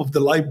scope of the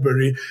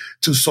library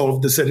to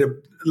solve the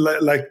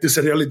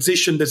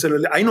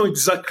serialization. I know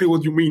exactly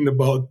what you mean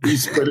about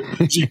this, but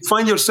you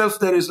find yourself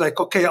there is like,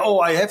 okay,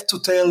 I have to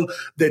tell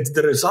that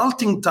the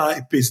resulting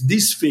type is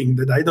this thing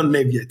that I don't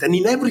have yet. And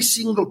in every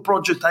single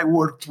project I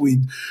worked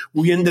with,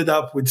 we ended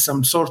up with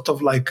some sort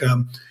of like,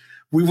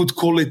 we would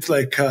call it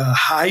like a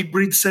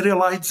hybrid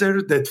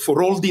serializer that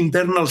for all the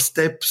internal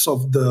steps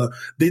of the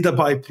data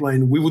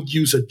pipeline, we would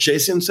use a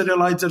JSON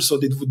serializer so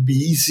that it would be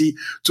easy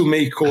to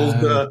make all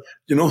the,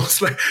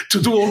 it's like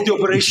to do all the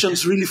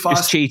operations really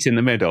fast. Just cheat in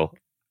the middle.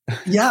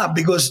 Yeah,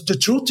 because the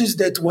truth is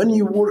that when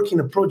you work in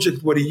a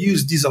project where you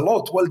use this a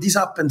lot, well, this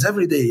happens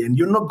every day, and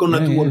you're not going to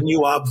do a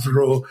new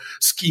Avro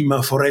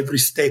schema for every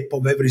step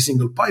of every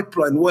single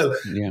pipeline. Well,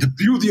 the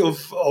beauty of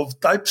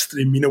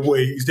TypeStream, in a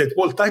way, is that,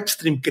 well,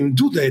 TypeStream can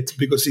do that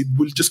because it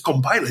will just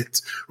compile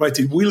it, right?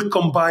 It will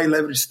compile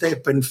every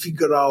step and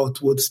figure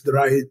out what's the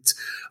right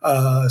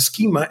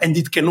schema, and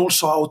it can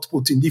also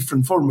output in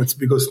different formats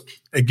because,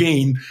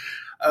 again,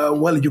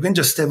 you can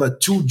just have a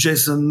 2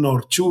 JSON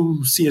or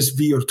 2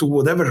 CSV or 2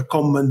 whatever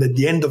command at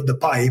the end of the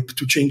pipe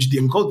to change the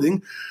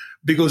encoding,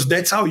 because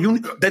that's how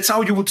you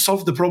would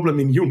solve the problem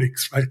in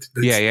Unix, right?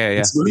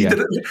 It's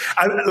literally,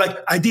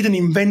 I didn't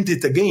invent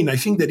it again. I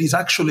think there is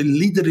actually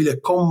literally a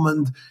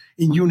command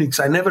in Unix.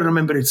 I never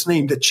remember its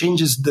name that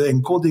changes the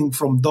encoding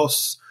from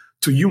DOS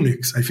to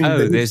Unix. I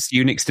think there's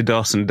Unix to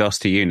DOS and DOS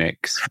to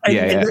Unix.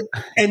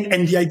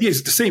 And the idea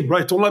is the same,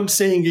 right? All I'm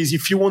saying is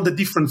if you want a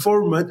different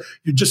format,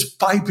 you just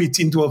pipe it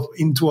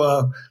into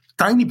a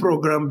tiny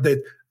program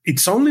that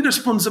its only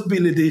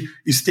responsibility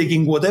is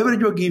taking whatever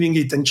you're giving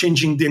it and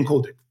changing the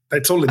encoding.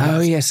 That's all it does.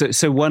 Oh, yeah.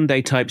 So one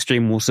day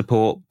TypeStream will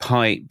support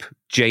pipe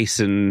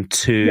JSON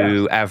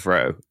to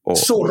Avro.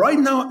 So right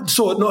now,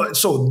 so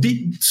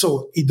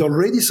it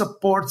already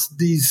supports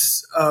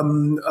this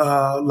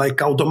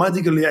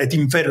automatically at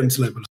inference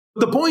level.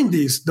 The point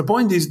is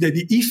that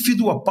if you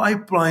do a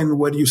pipeline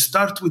where you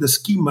start with a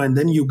schema and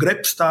then you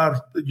grab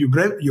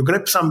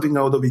something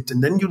out of it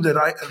and then you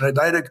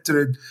redirect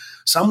it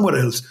somewhere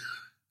else.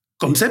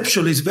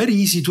 Conceptually, it's very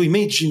easy to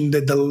imagine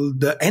that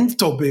the end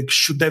topic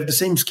should have the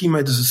same schema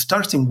as the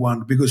starting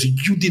one because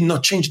you did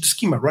not change the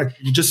schema, right?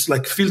 You just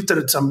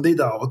filtered some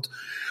data out.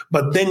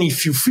 But then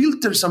if you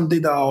filter some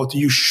data out,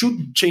 you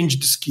should change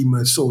the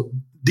schema. So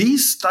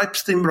this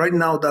TypeStream right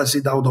now does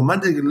it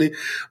automatically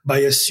by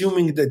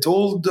assuming that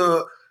all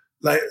the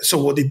so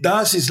what it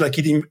does is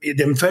it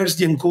infers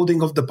the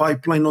encoding of the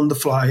pipeline on the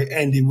fly,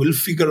 and it will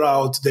figure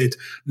out that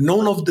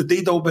none of the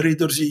data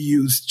operators you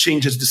use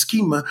changes the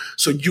schema,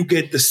 so you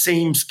get the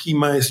same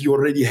schema as you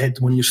already had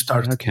when you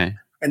started. Okay.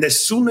 And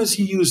as soon as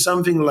you use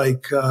something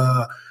like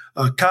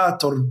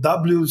cat or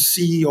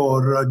WC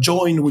or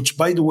join, which,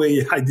 by the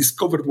way, I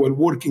discovered while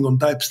working on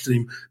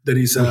TypeStream,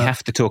 we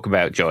have to talk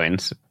about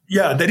joins.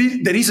 Yeah,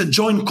 there is a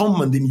join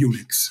command in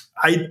Unix.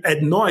 I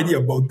had no idea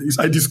about this.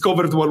 I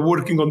discovered while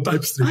working on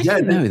TypeStream. I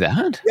didn't know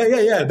that.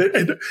 Yeah.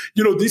 And,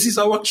 this is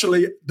how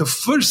actually the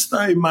first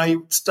time I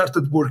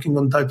started working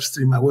on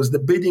TypeStream, I was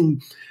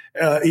debating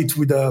it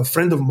with a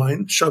friend of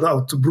mine. Shout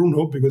out to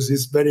Bruno, because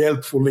he's very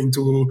helpful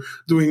into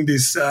doing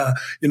this,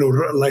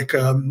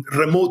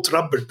 remote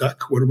rubber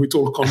duck where we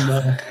talk on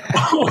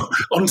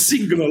on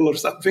Signal or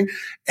something.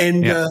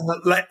 And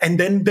and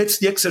then that's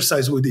the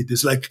exercise we did.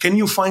 It's can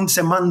you find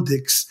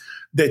semantics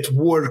that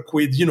work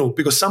with,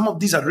 because some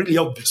of these are really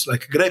obvious,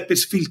 like grep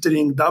is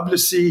filtering,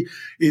 WC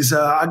is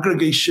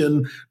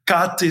aggregation,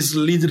 cat is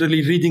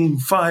literally reading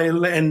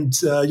file, and,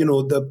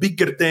 the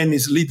bigger than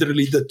is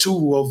literally the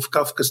 2 of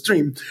Kafka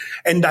Stream.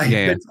 And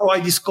that's how I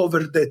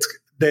discovered that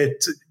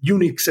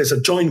Unix has a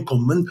join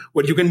command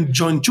where you can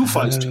join 2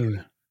 files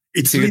together.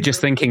 So you're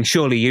just thinking,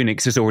 surely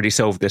Unix has already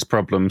solved this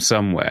problem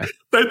somewhere.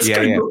 That's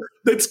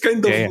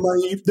kind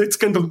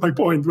of my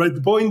point, right?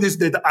 The point is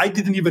that I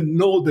didn't even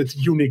know that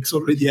Unix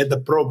already had a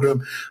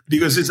program,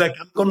 because it's I'm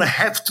going to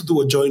have to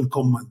do a join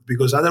command,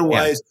 because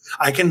otherwise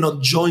I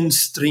cannot join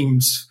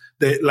streams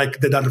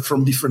that are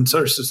from different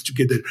sources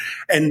together.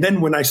 And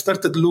then when I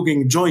started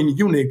looking join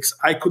Unix,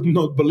 I could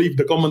not believe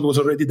the command was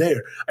already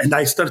there. And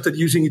I started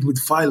using it with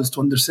files to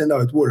understand how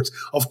it works.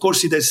 Of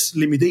course, it has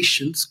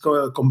limitations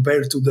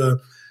compared to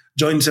the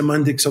join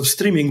semantics of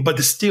streaming, but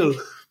still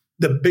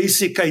the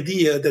basic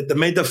idea that the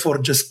metaphor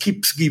just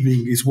keeps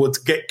giving is what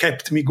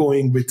kept me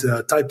going with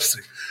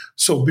TypeStream.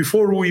 So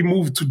before we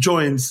move to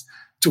joins,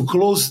 to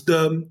close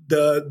the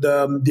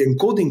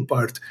encoding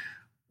part,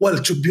 well,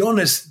 to be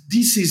honest,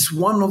 this is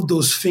one of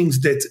those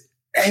things that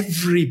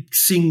every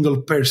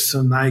single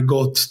person I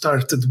got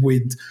started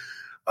with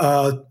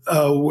data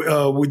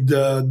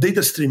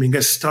streaming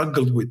has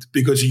struggled with,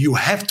 because you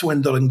have to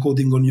handle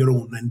encoding on your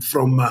own. And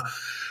from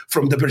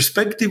the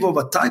perspective of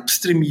a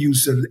TypeStream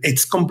user,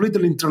 it's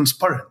completely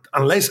transparent.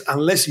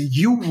 Unless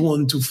you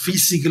want to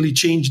physically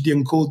change the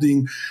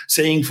encoding,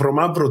 saying from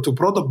Avro to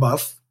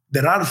protobuf,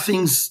 there are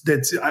things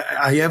that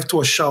I have to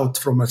wash out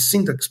from a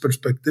syntax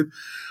perspective,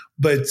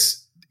 but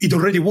it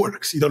already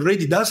works. It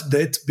already does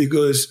that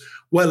because,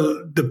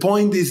 well, the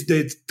point is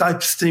that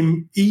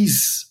TypeStream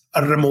is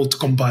a remote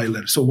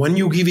compiler. So when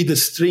you give it a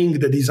string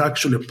that is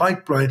actually a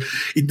pipeline,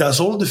 it does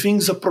all the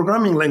things a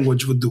programming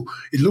language would do.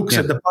 It looks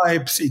at the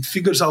pipes, it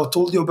figures out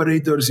all the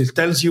operators, it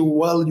tells you,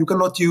 well, you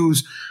cannot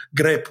use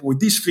grep with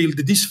this field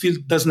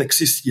doesn't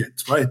exist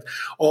yet, right?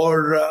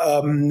 Or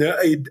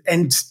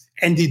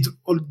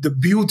the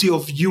beauty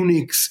of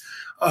UNIX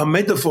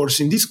metaphors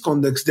in this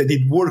context that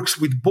it works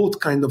with both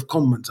kind of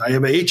commands. I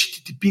have a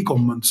HTTP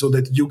command so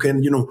that you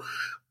can,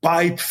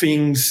 pipe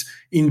things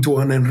into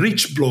an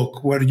enrich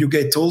block where you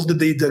get all the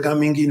data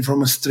coming in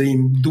from a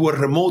stream, do a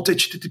remote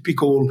HTTP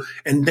call,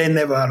 and then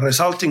have a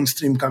resulting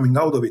stream coming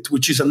out of it,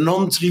 which is a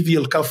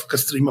non-trivial Kafka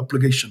stream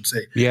application,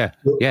 say. Yeah,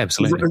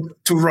 absolutely.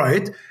 To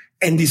write.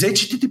 And this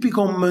HTTP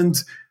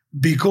command,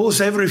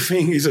 because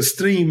everything is a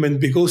stream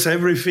and because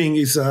everything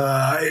is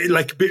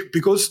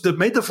because the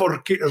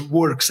metaphor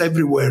works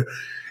everywhere,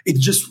 it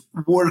just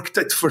worked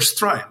at first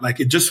try. Like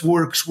it just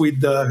works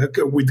with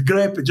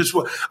grep. It just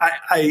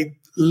I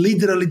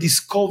literally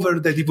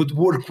discovered that it would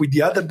work with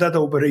the other data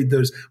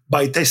operators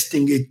by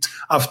testing it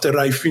after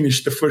I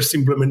finished the first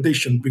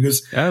implementation,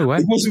 because I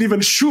wasn't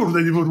even sure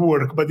that it would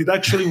work, but it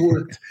actually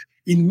worked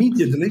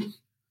immediately,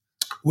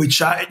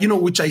 which I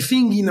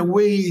think in a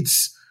way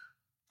it's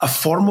a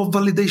form of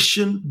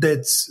validation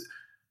that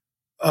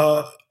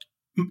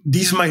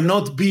this might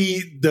not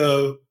be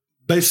the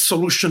best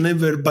solution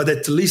ever, but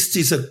at least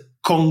is a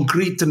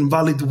concrete and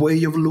valid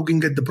way of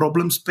looking at the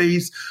problem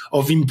space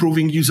of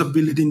improving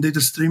usability in data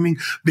streaming.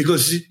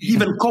 Because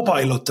even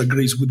Copilot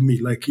agrees with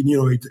me. Like,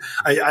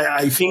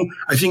 I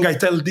think I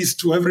tell this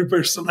to every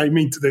person I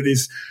meet. That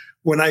is,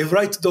 when I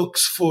write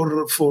docs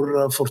for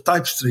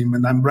TypeStream,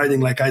 and I'm writing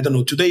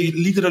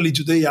literally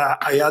today,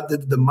 I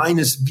added the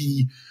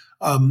 -v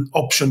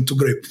option to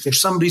grep. For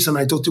some reason,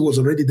 I thought it was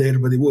already there,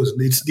 but it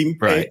wasn't. It's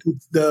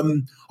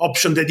the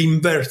option that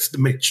inverts the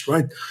match,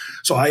 right?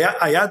 So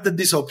I added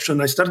this option.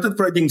 I started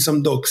writing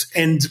some docs,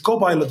 and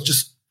Copilot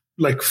just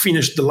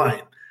finished the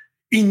line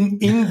in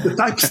the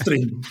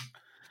TypeStream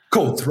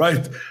code,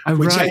 right? Oh,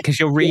 right, because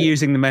you're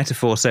reusing the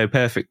metaphor so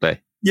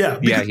perfectly. Yeah.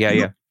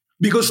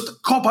 Because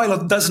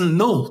Copilot doesn't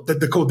know that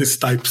the code is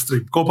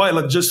TypeStream.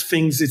 Copilot just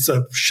thinks it's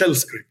a shell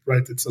script,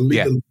 right? It's a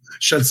little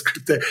shell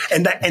script,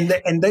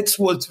 and that's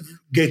what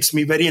gets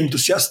me very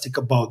enthusiastic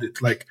about it.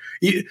 Like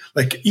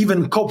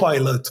even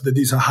Copilot, that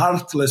is a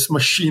heartless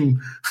machine,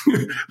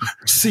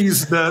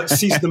 sees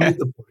the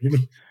metaphor.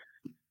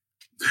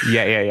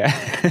 Yeah.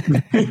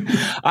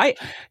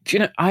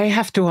 I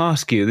have to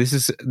ask you.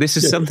 This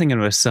is something on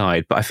an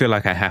aside, but I feel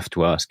like I have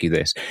to ask you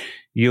this.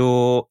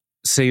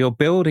 So you're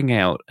building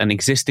out an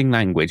existing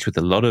language with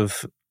a lot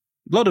of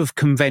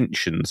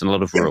conventions and a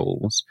lot of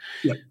rules.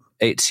 Yeah.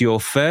 It's your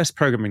first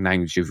programming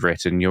language you've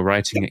written. You're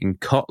writing it in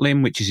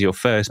Kotlin, which is your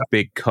first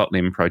big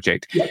Kotlin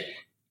project. Yeah.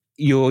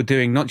 You're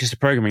doing not just a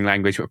programming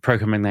language, but a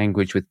programming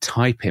language with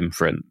type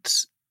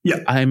inference.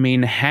 Yeah. I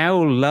mean,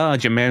 how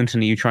large a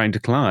mountain are you trying to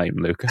climb,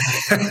 Luca?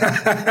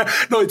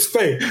 No, it's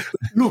fair.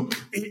 Look,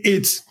 it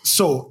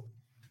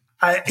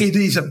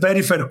is a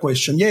very fair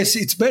question. Yes,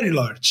 it's very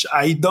large.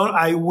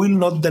 I will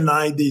not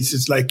deny this.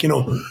 It's like,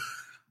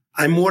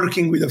 I'm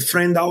working with a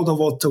friend out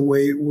of Ottawa.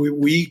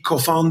 We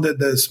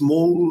co-founded a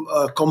small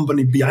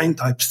company behind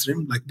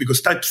TypeStream,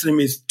 because TypeStream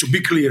is, to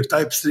be clear,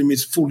 TypeStream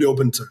is fully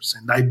open source.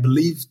 And I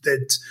believe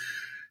that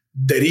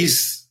there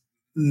is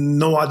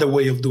no other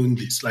way of doing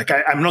this.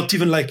 I'm not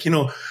even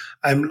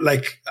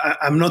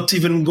I'm not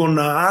even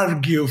gonna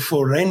argue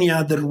for any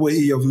other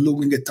way of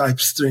looking at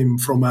TypeStream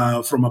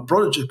from a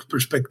project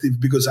perspective,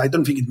 because I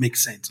don't think it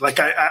makes sense.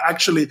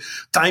 Actually,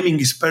 timing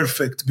is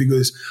perfect,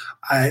 because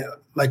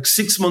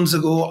 6 months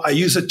ago I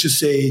used to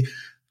say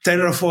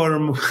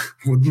Terraform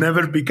would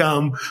never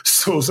become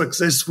so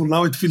successful.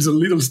 Now it feels a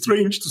little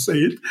strange to say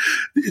it,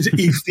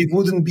 if it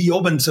wouldn't be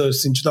open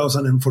source in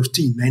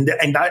 2014.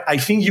 And I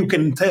think you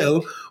can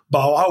tell by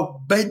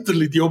how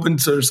badly the open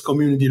source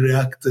community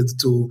reacted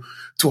to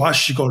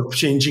HashiCorp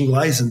changing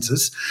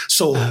licenses.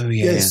 So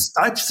yes,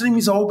 TypeStream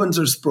is an open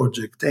source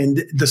project,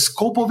 and the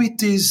scope of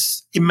it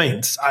is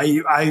immense.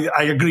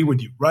 I agree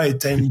with you,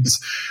 right? And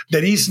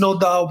there is no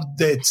doubt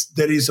that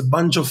there is a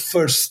bunch of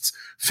first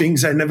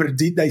things I never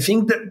did. I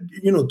think that,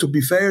 to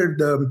be fair,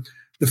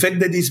 the fact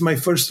that it's my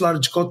first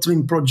large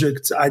Kotlin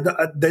project, I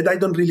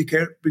don't really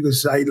care,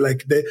 because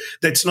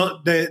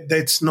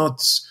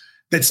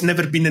that's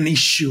never been an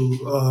issue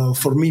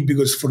for me,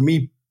 because for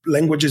me,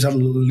 languages are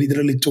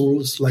literally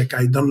tools.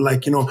 I don't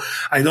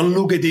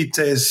look at it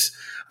as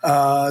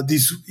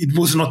this. It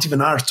was not even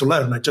hard to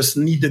learn. I just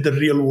needed a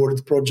real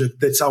world project.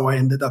 That's how I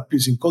ended up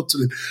using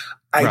Kotlin.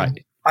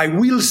 I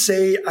will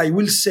say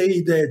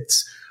that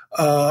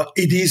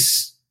it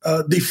is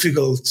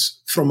difficult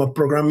from a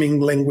programming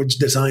language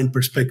design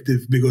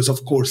perspective, because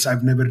of course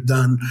I've never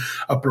done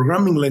a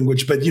programming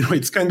language. But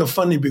it's kind of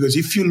funny, because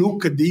if you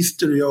look at the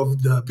history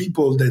of the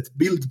people that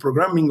build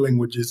programming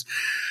languages,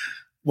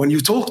 when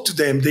you talk to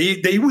them,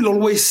 they will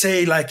always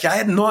say like, I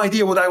had no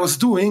idea what I was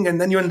doing.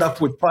 And then you end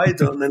up with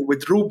Python and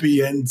with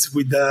Ruby and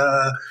with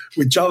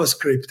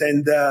JavaScript.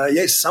 And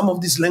yes, some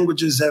of these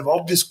languages have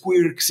obvious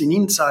quirks in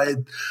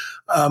inside.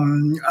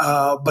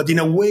 But in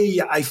a way,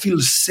 I feel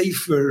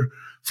safer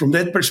from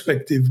that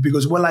perspective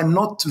because, well, I'm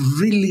not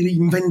really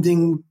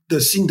inventing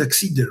the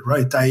syntax either,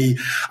 right? I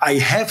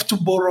have to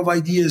borrow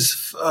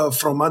ideas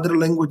from other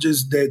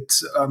languages that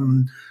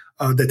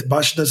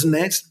Bash doesn't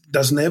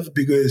have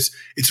because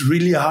it's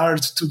really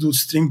hard to do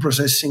stream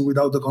processing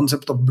without the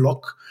concept of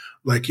block.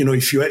 Like,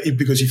 if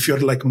you're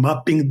like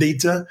mapping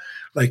data,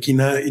 like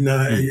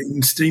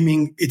in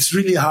streaming, it's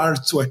really hard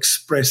to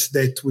express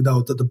that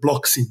without the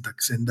block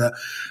syntax. And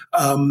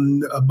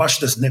Bash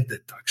doesn't have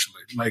that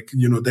actually. Like,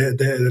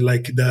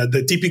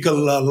 the typical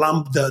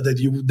lambda that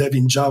you would have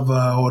in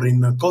Java or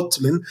in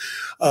Kotlin,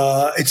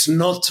 it's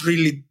not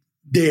really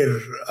there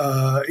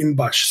in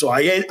Bash. So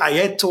I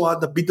had to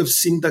add a bit of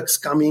syntax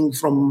coming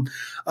from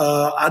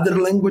other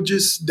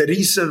languages. There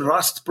is a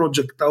Rust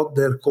project out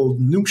there called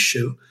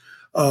Nuke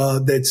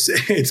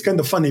it's kind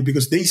of funny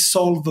because they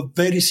solve a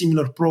very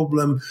similar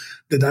problem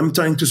that I'm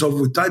trying to solve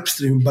with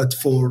TypeStream, but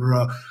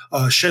for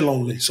shell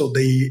only. So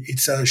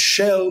it's a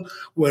shell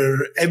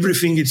where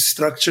everything is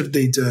structured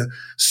data.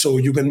 So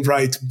you can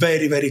write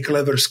very, very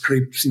clever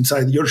scripts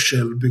inside your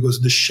shell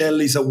because the shell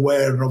is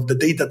aware of the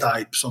data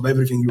types of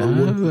everything you're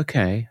working.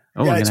 Okay.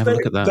 Oh, yeah, I'm it's gonna have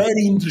a look at that.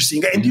 Very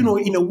interesting. And,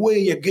 in a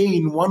way,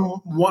 again,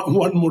 one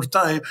more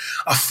time,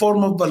 a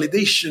form of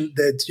validation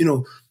that,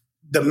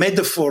 the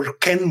metaphor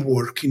can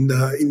work in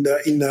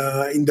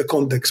the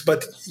context.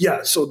 But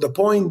yeah, so the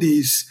point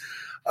is,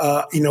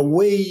 in a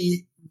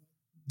way,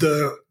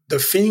 the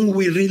thing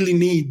we really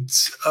need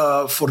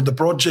for the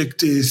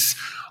project is,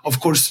 of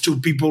course, to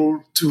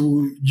people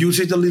to use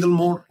it a little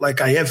more.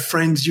 Like I have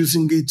friends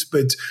using it,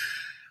 but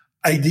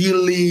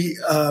ideally,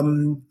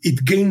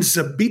 it gains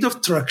a bit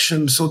of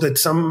traction so that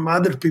some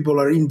other people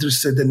are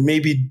interested, and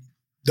maybe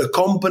the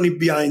company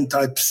behind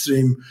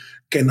TypeStream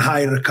can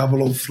hire a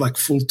couple of like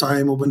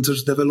full-time open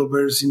source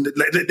developers.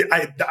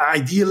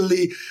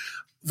 Ideally,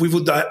 we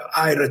would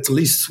hire at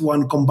least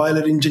one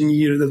compiler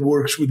engineer that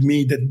works with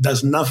me that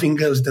does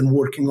nothing else than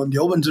working on the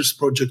open source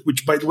project,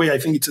 which, by the way, I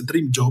think it's a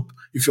dream job,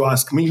 if you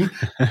ask me.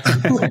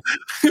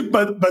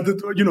 but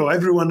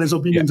everyone has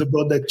opinions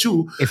about that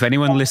too. If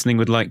anyone listening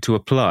would like to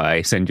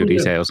apply, send your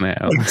details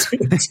now.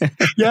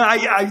 Yeah,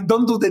 I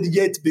don't do that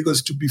yet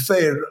because, to be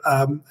fair,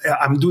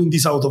 I'm doing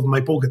this out of my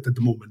pocket at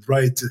the moment,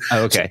 right?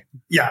 Oh, okay. So,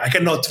 yeah, I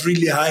cannot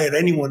really hire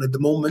anyone at the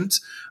moment.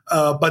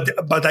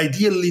 But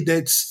ideally,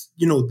 that's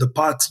the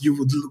path you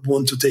would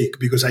want to take,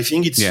 because I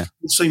think it's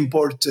also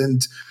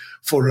important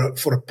for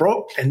a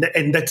pro, and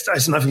that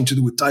has nothing to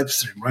do with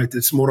TypeStream, right?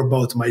 It's more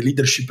about my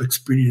leadership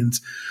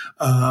experience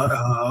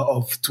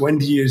of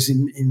 20 years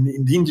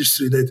in the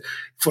industry, that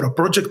for a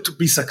project to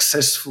be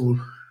successful,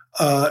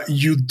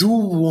 you do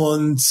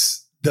want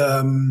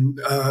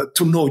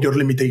to know your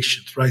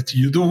limitations, right?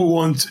 You do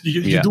want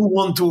you do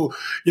want to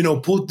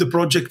put the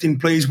project in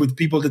place with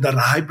people that are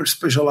hyper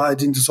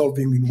specialized into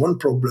solving in one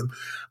problem.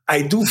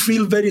 I do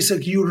feel very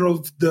secure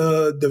of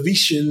the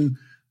vision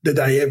that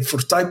I have for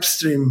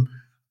TypeStream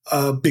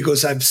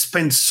because I've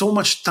spent so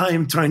much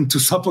time trying to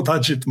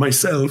sabotage it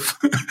myself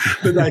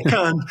that I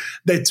can't.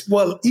 That,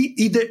 well,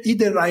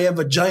 either I have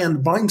a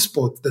giant blind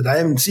spot that I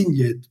haven't seen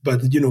yet,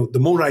 but the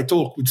more I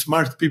talk with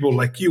smart people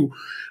like you,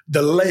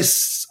 the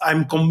less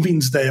I'm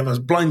convinced I have a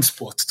blind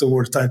spot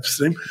toward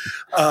TypeStream,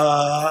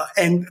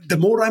 and the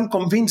more I'm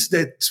convinced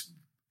that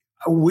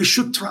we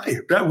should try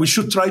it. Right? We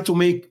should try to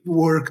make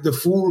work the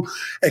full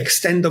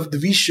extent of the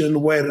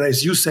vision, where,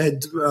 as you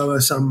said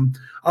some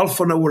half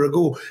an hour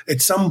ago,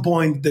 at some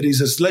point there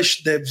is a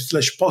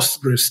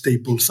 /dev/Postgres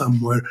staple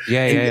somewhere.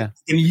 And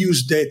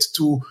use that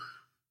to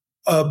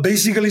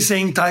basically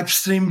saying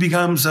TypeStream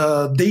becomes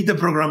a data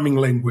programming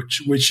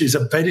language, which is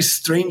a very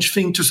strange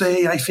thing to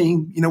say, I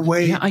think, in a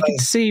way. Yeah, I could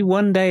see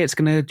one day it's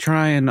going to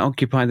try and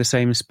occupy the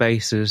same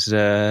space as,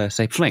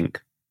 say, Flink,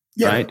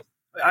 right?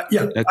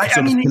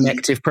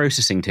 Connective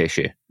processing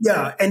tissue.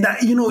 Yeah, and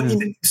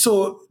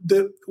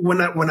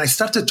when I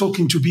started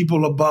talking to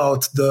people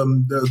about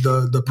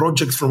the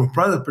project from a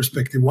product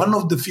perspective, one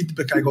of the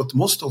feedback I got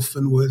most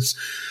often was,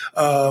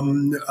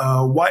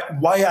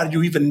 why are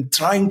you even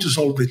trying to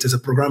solve it as a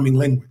programming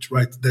language,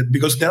 right?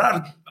 Because there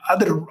are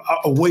other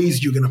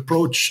ways you can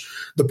approach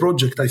the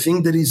project. I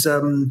think there is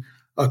a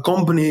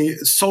company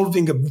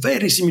solving a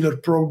very similar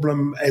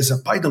problem as a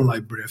Python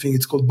library. I think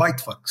it's called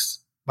Bytewax,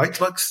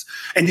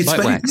 and it's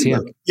very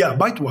clever.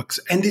 Bytewax,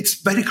 and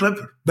it's very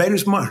clever, very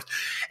smart,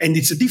 and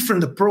it's a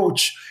different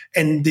approach,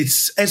 and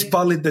it's as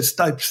valid as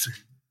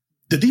TypeStream.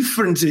 The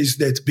difference is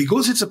that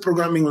because it's a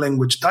programming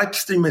language,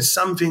 TypeStream is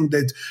something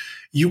that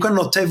you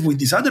cannot have with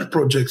these other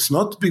projects,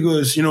 not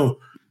because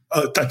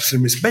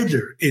TypeStream is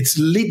better. It's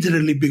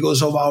literally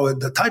because of how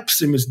the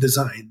TypeStream is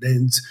designed,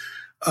 and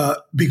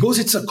because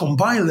it's a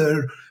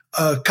compiler,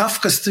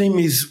 Kafka Stream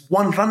is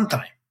one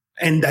runtime.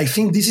 And I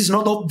think this is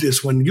not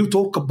obvious when you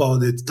talk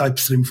about it,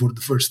 TypeStream, for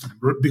the first time,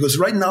 because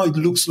right now it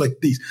looks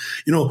like this.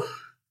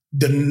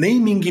 the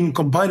naming in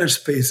compiler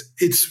space,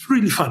 it's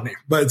really funny.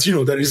 But,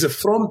 there is a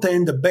front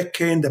end, a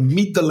back end, a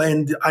middle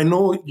end. I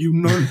know, if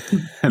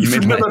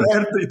you've never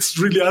heard, it's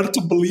really hard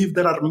to believe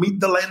there are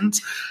middle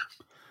ends.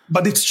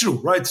 But it's true,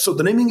 right? So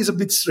the naming is a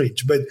bit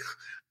strange. But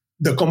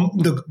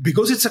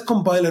because it's a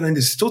compiler and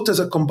it's taught as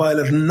a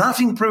compiler,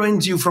 nothing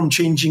prevents you from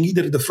changing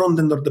either the front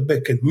end or the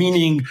back end,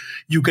 meaning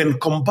you can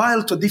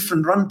compile to a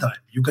different runtime.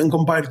 You can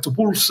compile to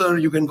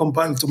Pulsar, you can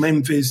compile to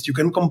Memphis, you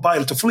can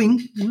compile to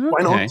Flink. Okay.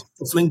 Why not?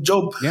 The Flink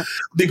job. Yeah.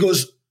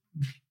 Because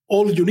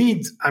all you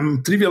need,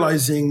 I'm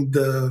trivializing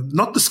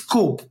not the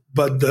scope,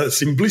 but the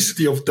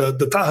simplicity of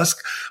the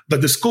task, but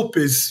the scope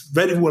is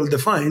very well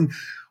defined.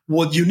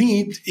 What you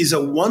need is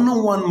a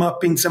one-on-one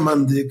mapping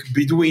semantic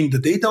between the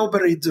data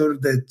operator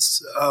that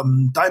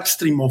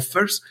TypeStream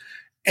offers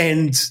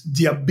and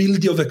the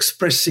ability of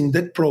expressing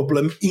that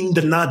problem in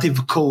the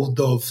native code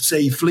of,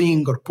 say,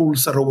 Flink or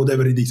Pulsar or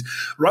whatever it is.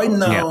 Right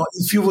now,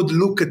 if you would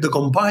look at the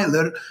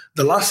compiler,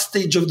 the last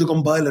stage of the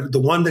compiler, the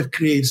one that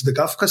creates the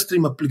Kafka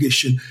stream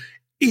application,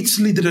 it's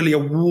literally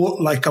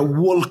like a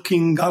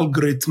walking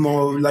algorithm,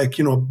 or like,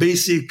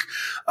 basic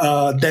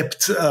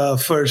depth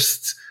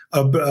first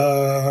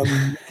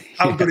algorithm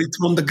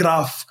on the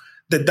graph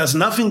that does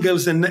nothing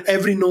else than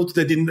every node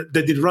that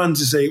it runs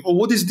is say, oh,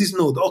 what is this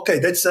node? Okay,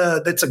 that's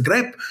a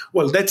grep.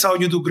 Well, that's how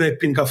you do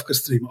grep in Kafka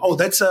Stream. Oh,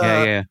 that's so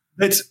you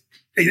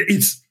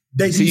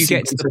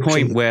get to the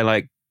point where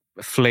like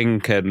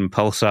Flink and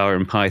Pulsar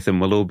and Python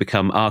will all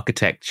become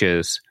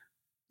architectures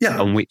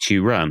on which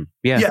you run.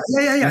 Yeah.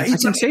 I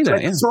can see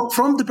that. Yeah. So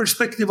from the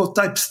perspective of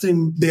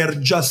TypeStream, they are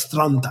just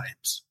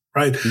runtimes,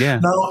 right?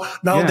 Yeah. Now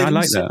I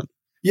like that.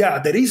 Yeah,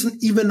 there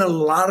isn't even a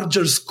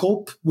larger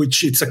scope,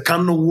 which it's a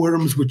can of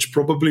worms, which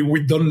probably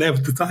we don't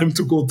have the time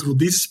to go through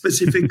this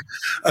specific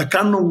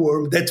can of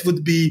worm. That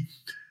would be,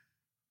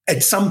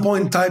 at some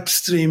point,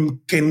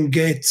 TypeStream can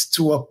get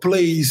to a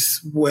place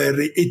where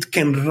it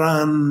can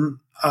run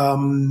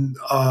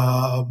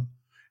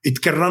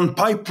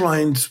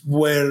pipelines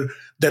where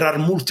there are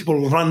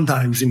multiple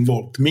runtimes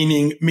involved,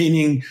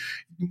 meaning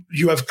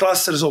you have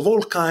clusters of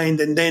all kind,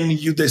 and then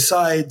you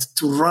decide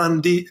to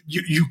run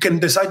you can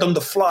decide on the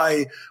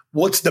fly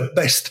what's the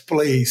best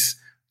place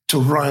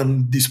to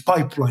run this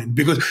pipeline,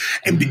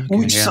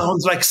 which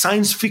sounds like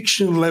science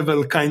fiction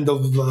level kind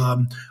of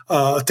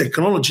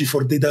technology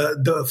for data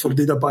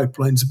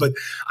pipelines. But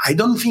I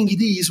don't think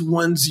it is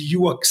once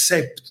you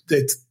accept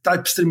that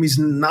TypeStream is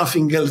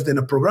nothing else than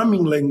a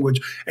programming language,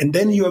 and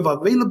then you have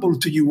available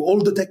to you all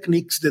the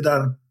techniques that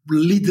are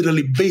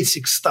literally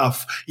basic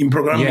stuff in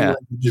programming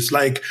languages,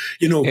 like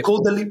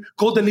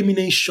code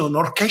elimination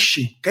or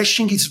caching.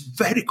 Caching is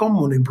very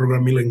common in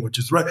programming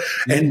languages, right?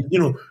 And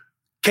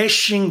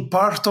caching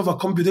part of a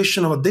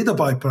computation of a data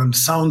pipeline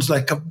sounds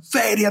like a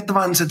very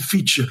advanced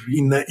feature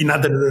in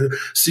other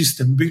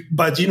systems.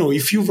 But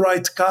if you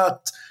write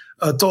cat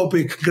a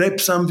topic,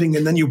 grab something,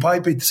 and then you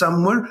pipe it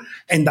somewhere,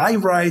 and I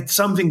write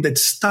something that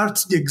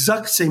starts the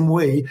exact same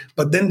way,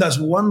 but then does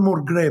one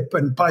more grab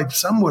and pipe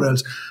somewhere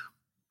else.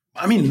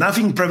 I mean,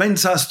 nothing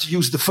prevents us to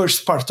use the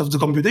first part of the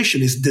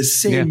computation. It's the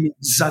same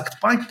exact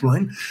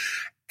pipeline.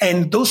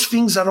 And those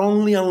things are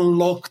only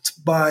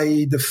unlocked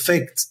by the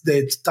fact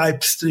that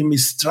TypeStream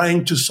is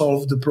trying to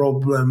solve the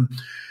problem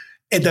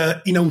in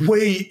a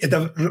way at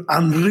an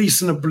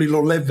unreasonably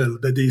low level,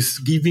 that is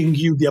giving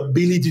you the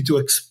ability to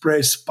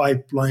express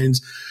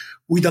pipelines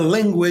with a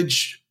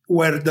language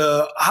where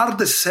the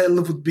hardest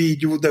sell would be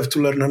you would have to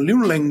learn a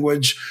new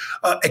language,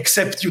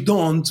 except you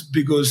don't,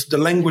 because the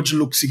language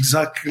looks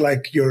exactly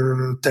like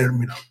your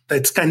terminal.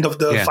 That's kind of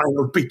the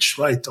final pitch,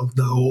 right, of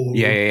the whole...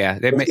 Yeah.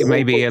 It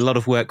may be a lot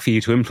of work for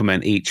you to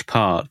implement each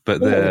part,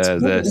 but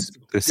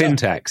the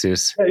syntax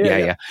is...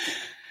 Yeah.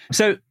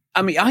 So,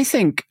 I mean, I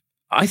think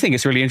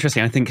it's really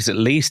interesting. I think it's at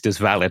least as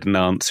valid an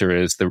answer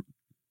as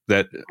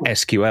that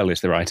SQL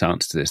is the right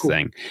answer to this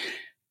thing.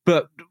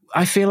 But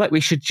I feel like we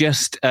should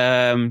just...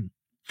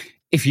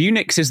 if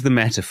UNIX is the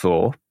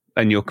metaphor,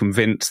 and you're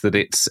convinced that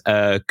it's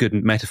a good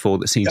metaphor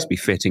that seems to be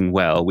fitting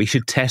well, we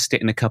should test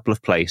it in a couple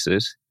of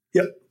places.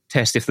 Yep.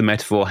 Test if the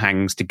metaphor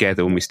hangs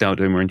together when we start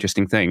doing more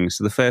interesting things.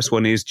 So the first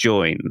one is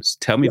joins.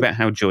 Tell me about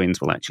how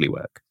joins will actually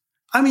work.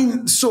 I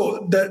mean,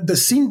 so the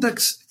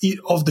syntax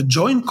of the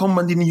join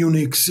command in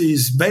Unix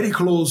is very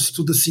close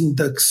to the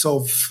syntax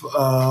of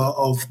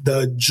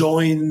the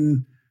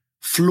join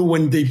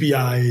Fluent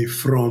API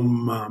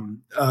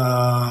from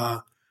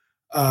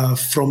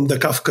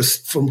Kafka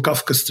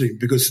Stream,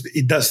 because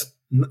it does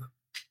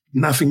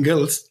nothing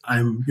else.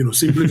 I'm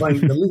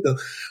simplifying it a little,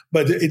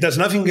 but it does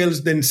nothing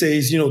else than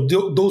says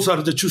those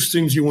are the two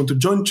streams you want to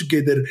join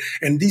together,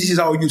 and this is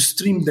how you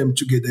stream them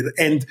together.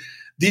 And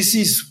this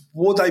is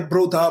what I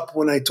brought up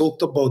when I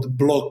talked about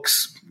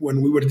blocks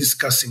when we were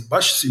discussing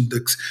Bash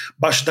syntax.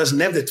 Bash doesn't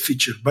have that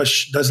feature.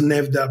 Bash doesn't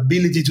have the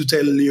ability to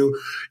tell you,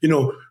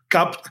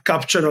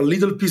 capture a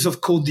little piece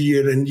of code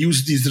here and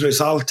use this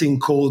resulting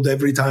code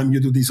every time you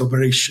do this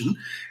operation.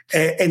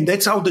 And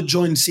that's how the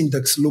join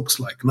syntax looks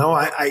like. Now,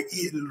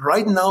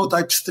 right now,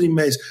 TypeStream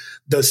has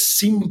the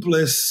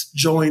simplest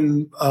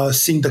join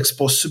syntax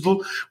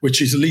possible,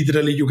 which is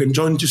literally you can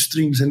join two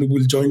streams and it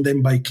will join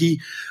them by key.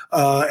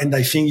 And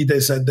I think it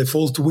has a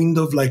default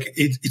window. Like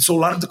it's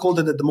all hard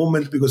coded at the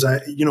moment because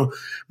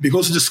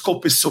because the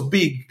scope is so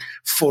big.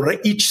 For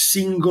each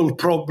single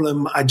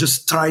problem, I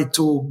just try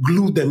to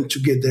glue them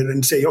together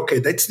and say, okay,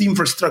 that's the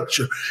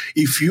infrastructure.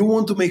 If you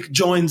want to make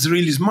joins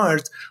really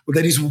smart, well,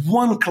 there is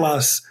one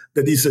class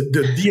that is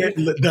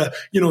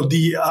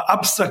the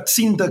abstract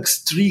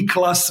syntax tree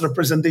class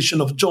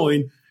representation of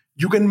join.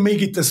 You can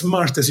make it as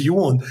smart as you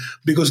want,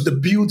 because the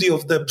beauty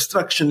of the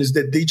abstraction is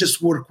that they just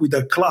work with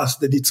a class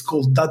that it's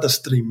called data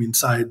stream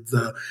inside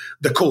the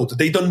code.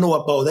 They don't know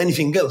about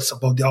anything else,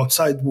 about the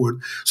outside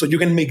world. So you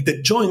can make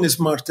the join as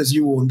smart as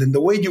you want. And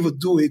the way you would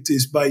do it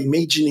is by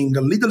imagining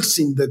a little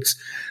syntax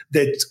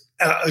that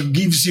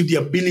gives you the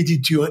ability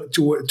to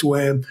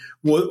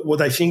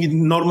what I think is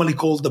normally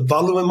called the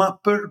value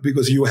mapper,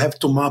 because you have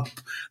to map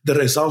the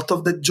result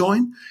of that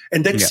join.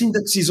 And that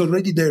syntax is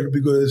already there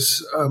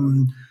because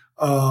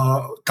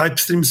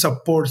TypeStream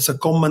supports a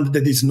command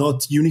that is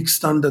not UNIX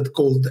standard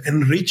called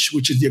enrich,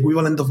 which is the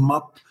equivalent of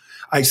map.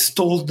 I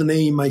stole the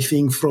name, I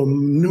think,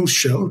 from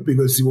Nushell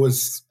because it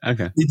was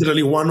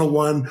literally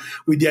 101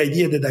 with the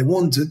idea that I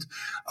wanted.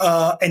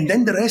 And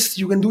then the rest,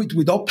 you can do it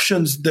with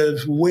options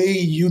the way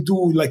you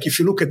do. Like if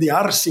you look at the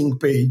rsync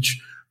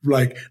page,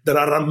 like there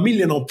are a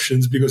million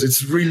options because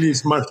it's really a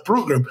smart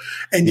program.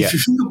 And if you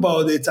think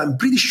about it, I'm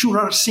pretty sure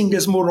rsync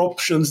has more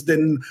options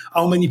than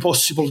how many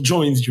possible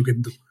joins you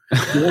can do.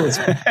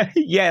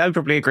 Yeah, I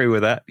probably agree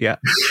with that. Yeah,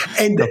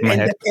 and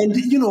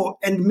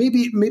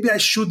maybe I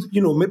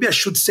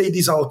should say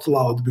this out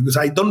loud because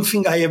I don't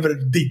think I ever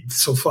did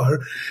so far.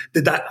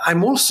 That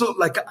I'm also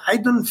like I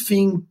don't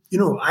think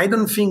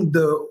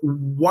the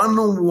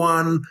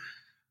one-on-one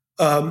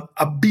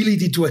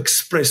ability to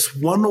express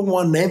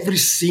one-on-one every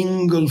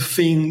single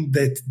thing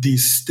that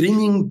this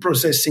streaming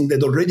processing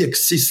that already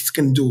exists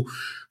can do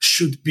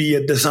should be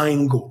a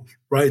design goal,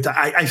 right?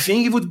 I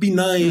think it would be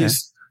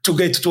nice to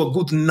get to a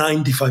good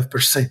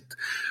 95%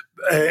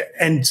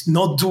 and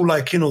not do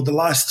like, the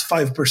last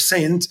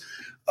 5%.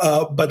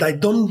 But I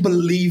don't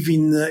believe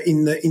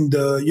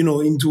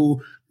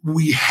into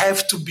we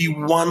have to be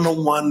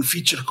one-on-one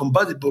feature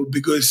compatible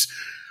because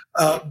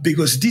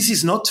this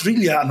is not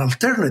really an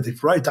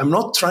alternative, right? I'm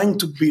not trying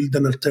to build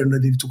an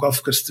alternative to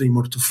Kafka Stream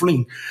or to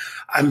Fling.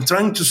 I'm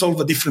trying to solve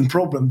a different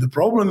problem. The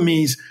problem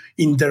is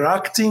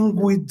interacting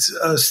with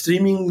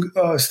stream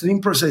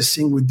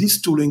processing with this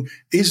tooling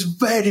is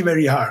very,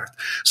 very hard.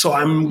 So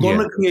I'm going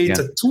to create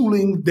a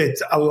tooling that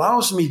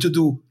allows me to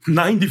do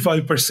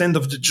 95%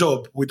 of the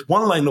job with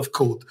one line of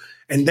code.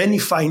 And then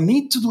if I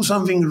need to do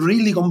something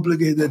really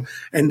complicated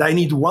and I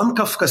need one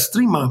Kafka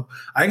stream app,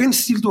 I can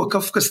still do a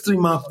Kafka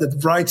stream app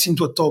that writes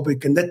into a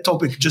topic, and that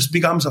topic just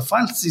becomes a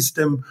file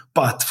system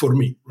path for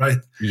me, right?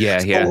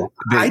 So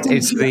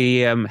it's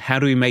how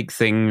do we make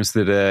things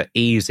that are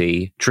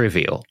easy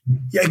trivial?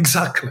 Yeah,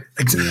 exactly.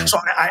 Yeah. So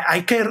I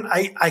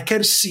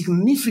care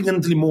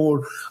significantly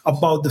more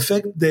about the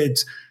fact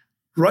that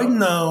right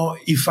now,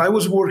 if I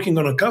was working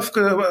on a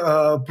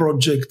Kafka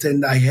project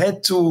and I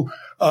had to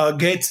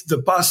get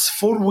the past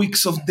 4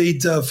 weeks of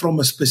data from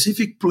a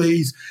specific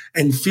place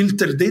and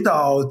filter data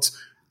out,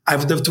 I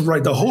would have to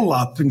write a whole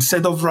app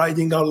instead of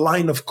writing a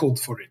line of code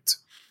for it.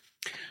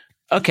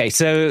 Okay,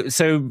 so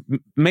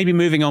maybe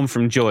moving on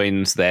from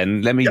joins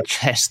then, let me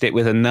test it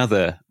with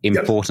another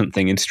important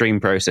thing in stream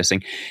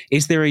processing.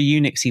 Is there a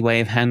Unixy way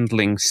of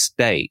handling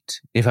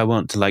state if I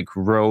want to like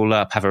roll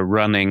up, have a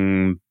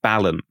running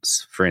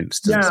balance, for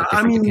instance?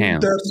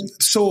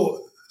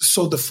 So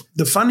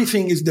the funny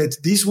thing is that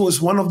this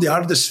was one of the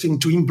hardest things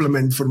to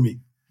implement for me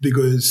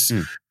because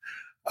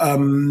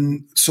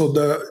so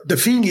the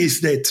thing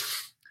is that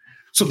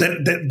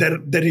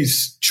there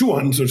is two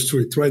answers to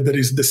it, right? There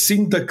is the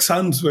syntax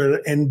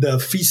answer and the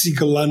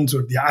physical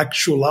answer, the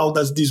actual how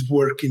does this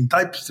work in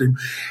TypeStream.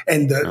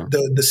 And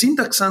the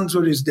syntax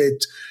answer is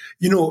that,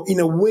 in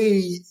a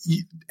way,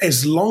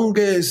 as long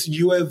as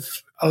you have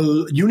a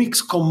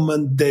Unix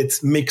command that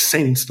makes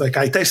sense, like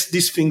I test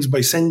these things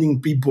by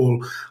sending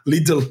people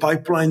little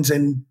pipelines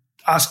and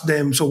ask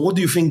them, so what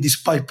do you think this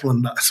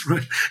pipeline does,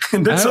 right?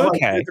 And that's how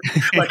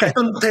I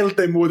don't tell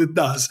them what it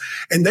does.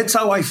 And that's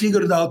how I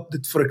figured out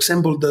that, for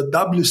example, the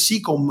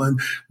WC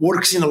command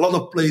works in a lot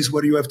of places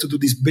where you have to do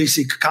these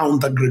basic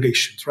count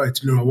aggregations, right?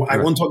 I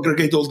want to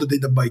aggregate all the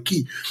data by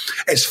key.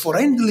 As for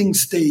handling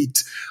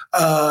state,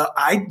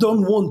 I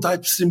don't want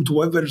TypeStream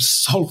to ever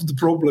solve the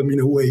problem in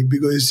a way,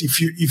 because if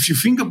you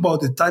think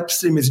about it,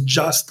 TypeStream is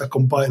just a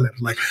compiler.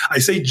 Like I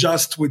say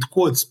just with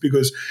quotes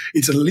because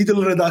it's a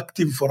little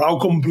reductive for how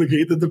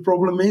complicated the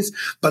problem is.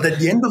 But at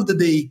the end of the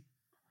day,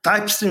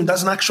 TypeStream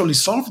doesn't actually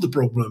solve the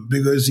problem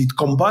because it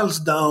compiles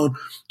down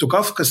to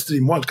Kafka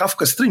stream. Well,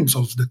 Kafka stream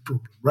solves that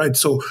problem, right?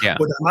 So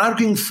what I'm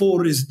arguing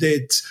for is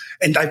that,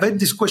 and I've had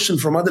this question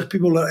from other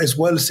people as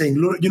well, saying,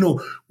 look,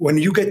 when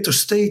you get to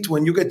state,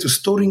 when you get to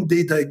storing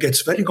data, it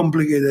gets very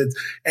complicated.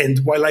 And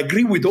while I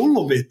agree with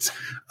all of it,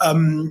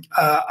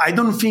 I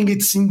don't think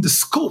it's in the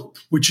scope,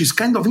 which is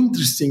kind of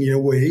interesting in a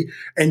way.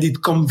 And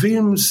it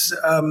confirms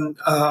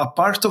a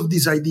part of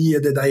this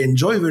idea that I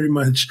enjoy very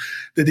much,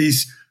 that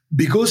is,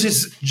 because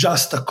it's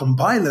just a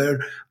compiler,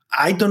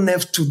 I don't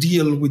have to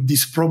deal with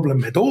this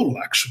problem at all,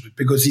 actually,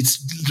 because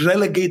it's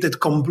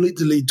relegated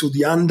completely to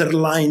the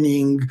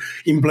underlying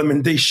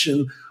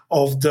implementation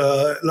of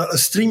the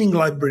streaming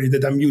library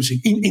that I'm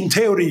using. In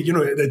theory,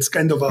 that's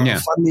kind of a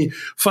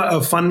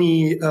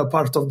funny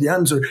part of the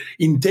answer.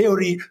 In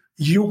theory,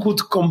 you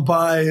could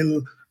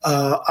compile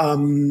a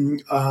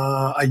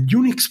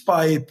UNIX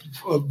pipe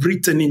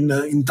written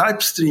in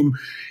TypeStream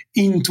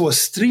into a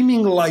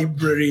streaming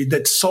library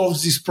that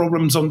solves these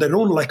problems on their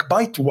own, like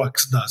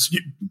ByteWax does.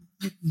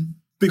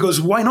 Because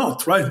why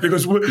not, right?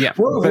 Because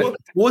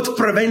what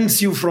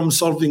prevents you from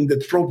solving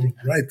that problem,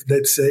 right?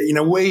 That's in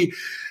a way.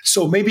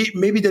 So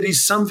maybe there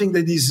is something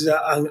that is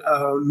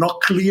not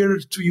clear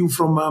to you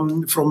from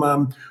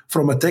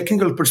a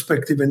technical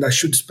perspective, and I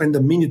should spend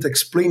a minute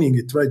explaining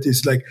it, right?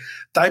 It's like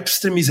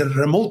TypeStream is a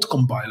remote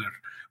compiler,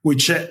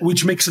 which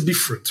makes a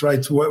difference,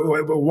 right?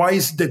 Why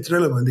is that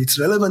relevant? It's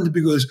relevant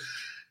because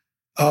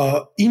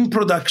in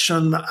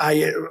production,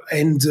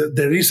 and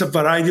there is a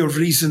variety of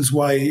reasons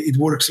why it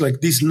works like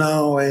this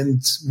now,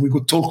 and we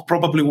could talk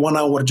probably 1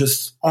 hour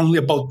just only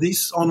about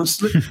this,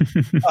 honestly.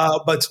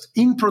 But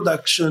in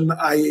production,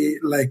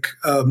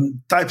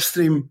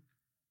 TypeStream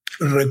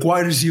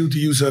requires you to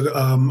use a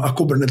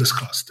Kubernetes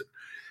cluster.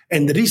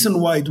 And the reason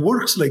why it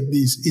works like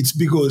this, it's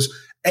because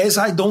as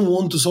I don't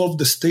want to solve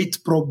the state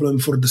problem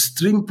for the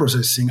stream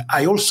processing,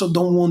 I also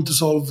don't want to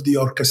solve the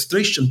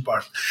orchestration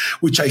part,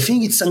 which I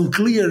think it's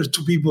unclear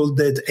to people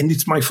that, and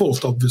it's my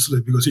fault,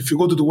 obviously, because if you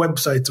go to the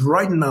website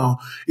right now,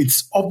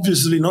 it's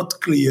obviously not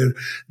clear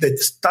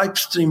that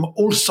TypeStream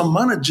also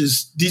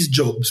manages these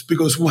jobs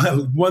because,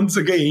 well, once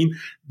again,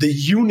 the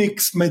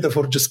UNIX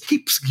metaphor just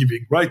keeps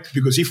giving, right?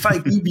 Because if I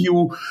give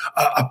you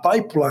a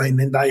pipeline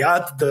and I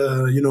add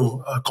the,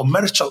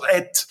 commercial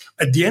at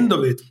the end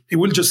of it, it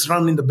will just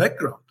run in the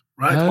background,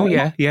 right? Oh,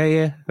 yeah.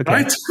 Okay.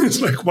 Right?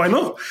 It's like, why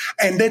not?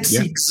 And that's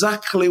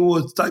exactly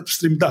what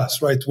TypeStream does,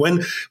 right?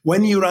 When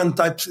you run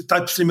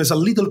TypeStream as a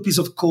little piece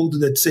of code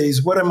that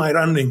says, where am I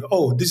running?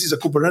 Oh, this is a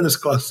Kubernetes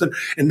cluster.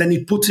 And then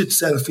it puts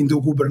itself into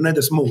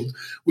Kubernetes mode,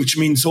 which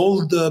means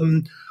all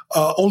the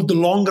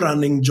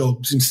long-running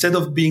jobs, instead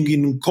of being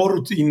in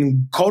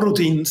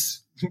coroutines,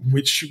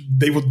 which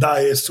they would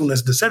die as soon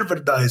as the server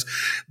dies,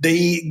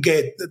 they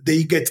get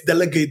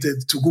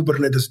delegated to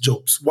Kubernetes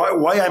jobs.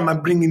 Why am I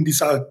bringing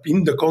this up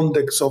in the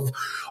context of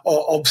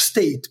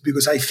state?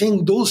 Because I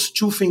think those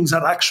two things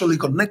are actually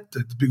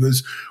connected.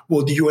 Because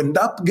what you end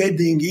up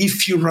getting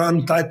if you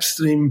run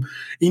TypeStream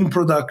in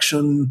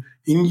production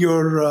in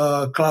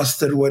your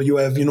cluster, where you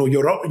have your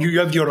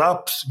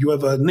apps, you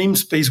have a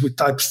namespace with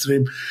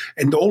TypeStream,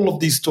 and all of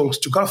these talks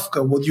to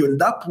Kafka. What you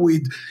end up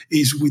with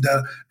is with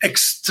an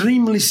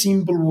extremely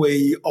simple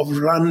way of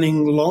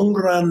running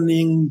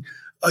long-running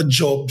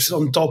jobs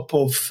on top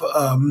of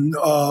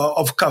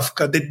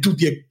Kafka that do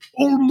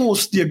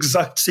almost the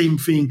exact same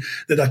thing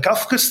that a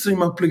Kafka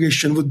stream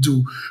application would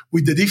do,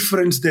 with the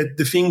difference that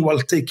the thing will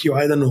take you,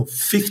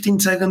 15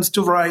 seconds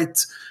to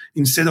write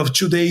instead of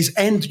 2 days,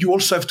 and you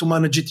also have to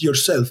manage it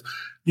yourself.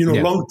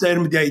 Long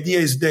term, the idea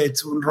is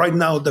that right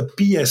now the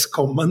PS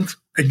command,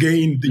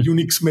 again, the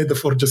UNIX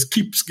metaphor just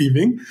keeps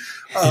giving.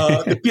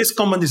 The PS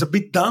command is a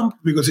bit dumb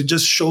because it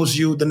just shows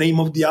you the name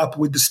of the app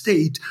with the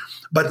state,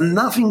 but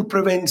nothing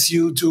prevents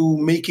you to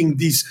making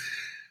this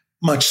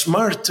much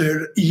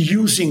smarter,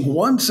 using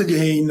once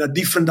again a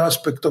different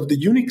aspect of the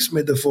UNIX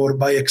metaphor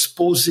by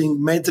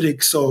exposing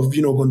metrics of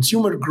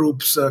consumer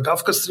groups,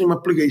 Kafka stream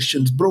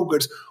applications,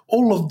 brokers,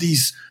 all of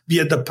these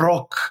via the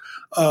proc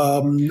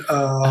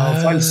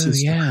file system.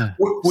 Yeah.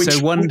 So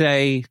one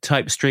day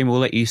TypeStream will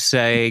let you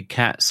say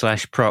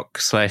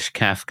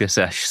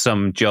cat/proc/Kafka/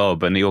 some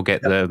job, and you'll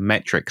get the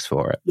metrics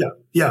for it.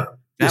 Yeah.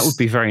 That would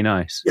be very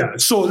nice. Yeah.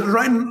 So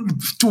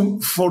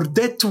for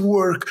that to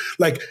work,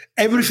 like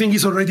everything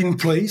is already in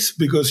place,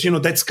 because,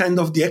 that's kind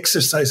of the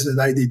exercise that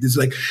I did. It's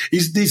like,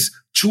 is this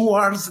too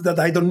hard that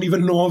I don't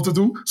even know how to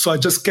do? So I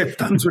just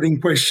kept answering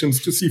questions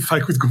to see if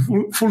I could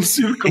go full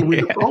circle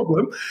with the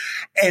problem.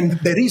 And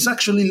there is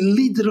actually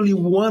literally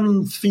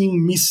one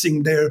thing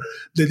missing there.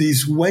 That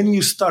is, when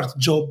you start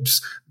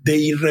jobs,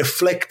 they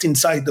reflect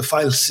inside the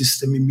file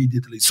system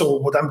immediately. So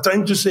what I'm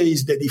trying to say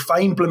is that if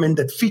I implement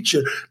that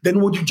feature, then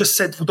what you just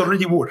said would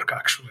already work,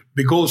 actually,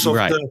 because of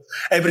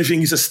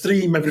everything is a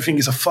stream, everything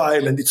is a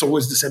file, and it's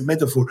always the same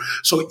metaphor.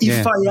 So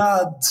if I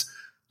add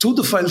to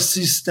the file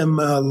system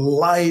a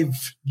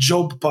live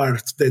job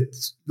part, that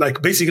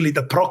like basically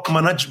the proc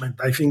management,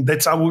 I think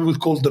that's how we would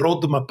call the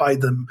roadmap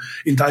item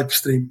in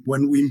TypeStream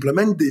when we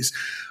implement this.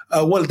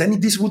 Well, then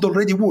this would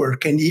already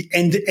work, and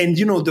the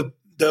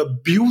the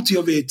beauty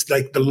of it,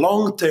 like the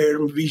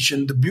long-term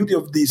vision, the beauty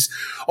of this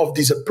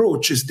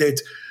approach is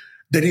that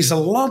there is a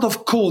lot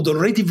of code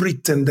already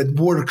written that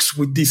works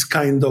with this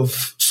kind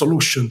of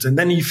solutions. And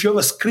then if you have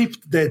a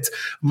script that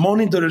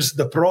monitors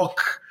the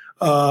proc,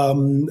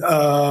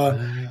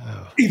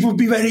 it would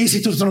be very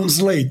easy to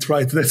translate,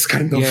 right? That's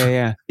kind of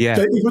yeah.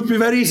 It would be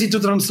very easy to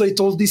translate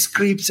all these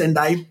scripts, and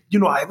I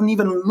haven't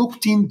even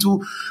looked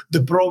into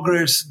the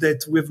progress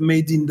that we've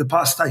made in the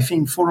past. I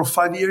think 4 or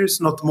 5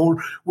 years, not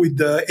more, with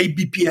the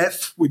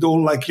ABPF, with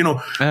all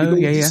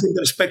this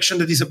introspection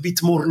that is a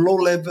bit more low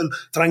level,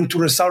 trying to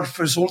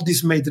resurface all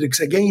these metrics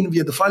again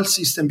via the file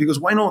system.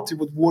 Because why not? It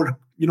would work,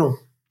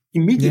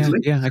 immediately.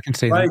 Yeah, I can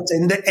see right?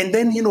 that. And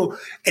then,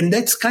 and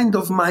that's kind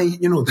of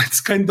that's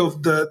kind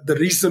of the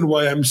reason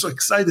why I'm so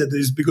excited,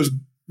 is because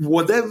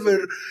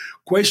whatever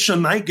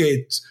question I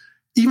get,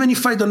 even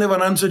if I don't have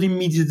an answer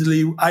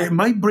immediately,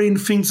 my brain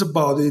thinks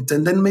about it.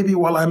 And then maybe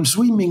while I'm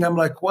swimming, I'm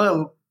like,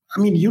 well,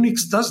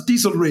 UNIX does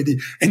this already.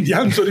 And the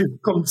answer is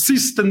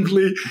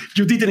consistently,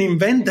 you didn't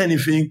invent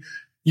anything.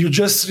 You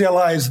just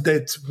realize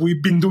that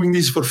we've been doing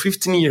this for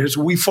 15 years.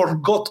 We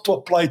forgot to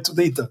apply it to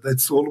data.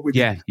 That's all we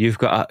did. You've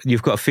got a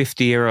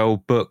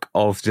 50-year-old book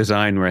of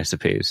design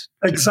recipes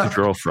to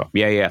draw from.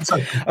 Yeah.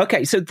 Exactly.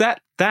 Okay, so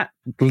that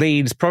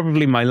leads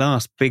probably my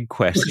last big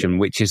question,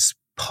 which is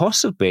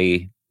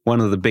possibly one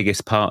of the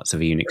biggest parts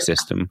of a Unix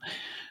system,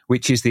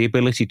 which is the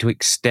ability to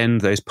extend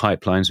those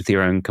pipelines with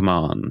your own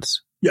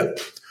commands. Yeah.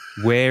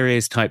 Where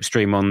is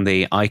TypeStream on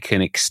the I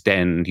can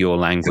extend your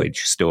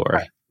language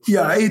story?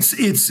 Yeah,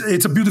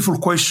 it's a beautiful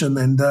question,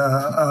 and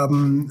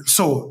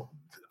so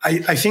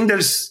I think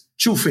there's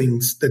two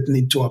things that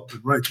need to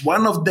happen, right?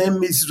 One of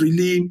them is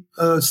really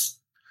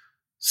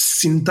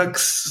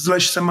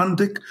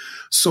syntax/semantic.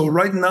 So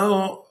right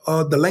now,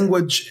 the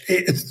language,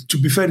 to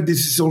be fair,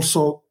 this is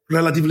also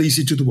relatively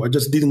easy to do. I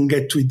just didn't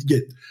get to it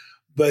yet.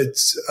 But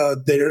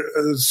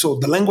so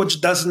the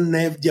language doesn't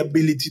have the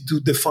ability to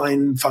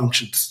define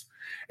functions.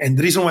 And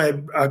the reason why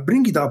I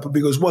bring it up,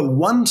 because, well,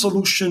 one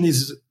solution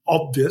is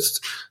obvious.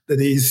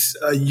 That is,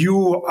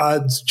 you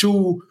add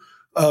two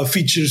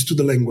features to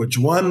the language.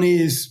 One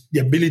is the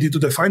ability to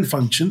define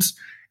functions,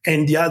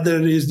 and the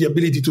other is the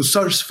ability to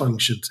source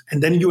functions.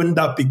 And then you end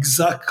up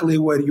exactly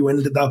where you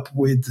ended up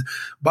with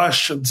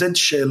Bash and Z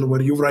Shell,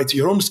 where you write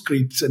your own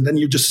scripts, and then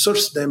you just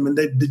source them, and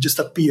they just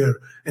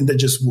appear, and they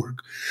just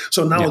work.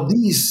 So now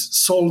this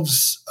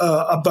solves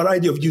a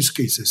variety of use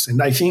cases.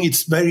 And I think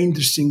it's very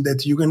interesting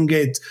that you can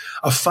get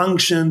a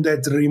function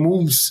that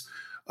removes,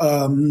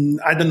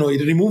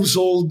 it removes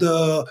all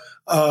the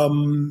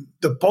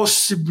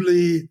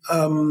possibly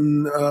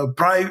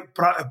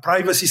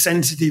privacy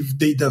sensitive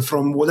data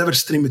from whatever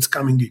stream it's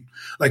coming in.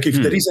 Like if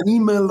there is an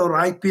email or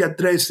IP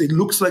address, it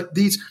looks like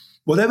this,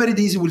 whatever it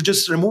is, it will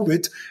just remove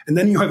it. And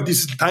then you have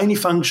this tiny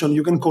function,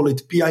 you can call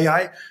it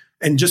PII,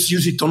 and just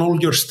use it on all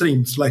your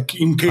streams. Like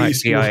in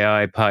case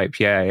pipe, pipe,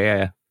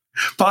 PII,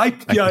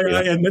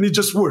 and then it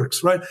just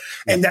works, right?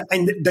 Yeah.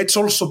 And that's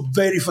also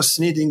very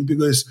fascinating,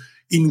 because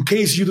in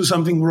case you do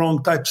something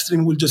wrong,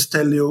 TypeStream will just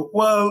tell you,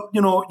 well,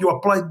 you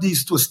applied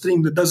this to a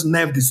stream that doesn't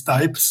have these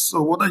types.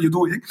 So what are you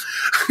doing?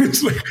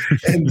 It's like,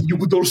 and you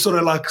would also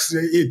relax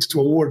it to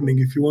a warning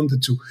if you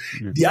wanted to.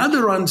 Mm-hmm. The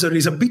other answer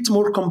is a bit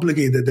more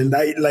complicated. And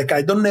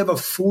I don't have a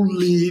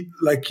fully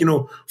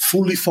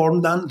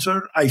formed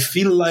answer. I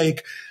feel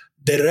like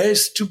there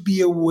has to be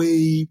a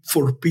way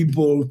for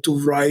people to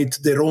write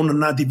their own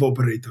native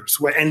operators.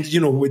 And,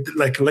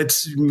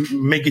 let's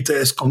make it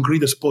as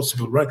concrete as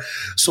possible, right?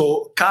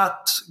 So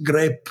cat,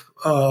 grep,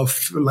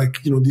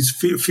 these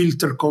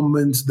filter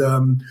comments,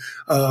 the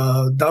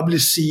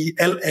WC,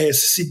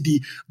 LS,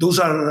 CD, those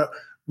are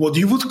what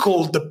you would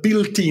call the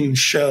built-in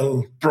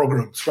shell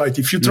programs, right?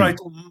 If you try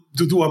to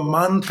do a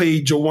man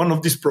page or one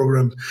of these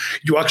programs,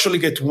 you actually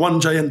get one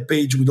giant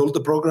page with all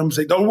the programs.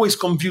 It always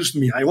confused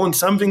me. I want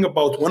something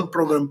about one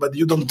program, but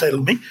you don't tell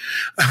me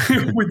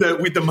with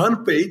the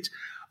man page.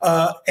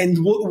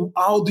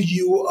 How do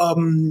you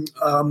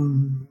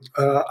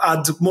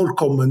add more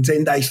comments?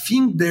 And I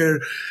think the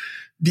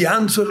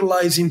answer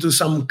lies into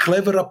some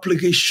clever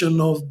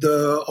application of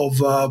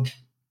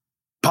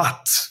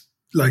path.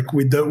 Like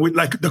with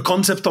the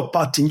concept of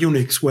path in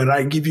Unix, where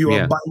I give you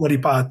a binary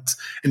path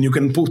and you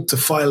can put a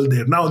file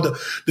there. Now,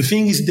 the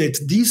thing is that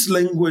this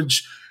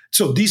language,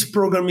 so this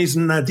program is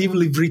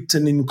natively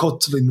written in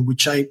Kotlin,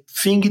 which I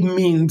think it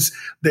means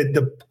that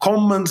the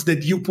commands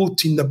that you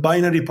put in the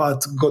binary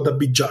path gotta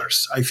be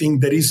jars. I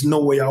think there is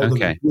no way out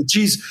of it, which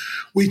is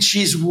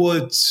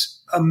what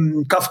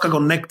Kafka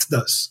Connect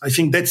does. I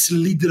think that's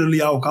literally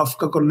how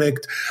Kafka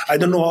Connect. I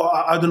don't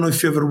know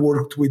if you ever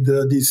worked with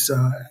this.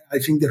 I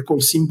think they're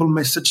called simple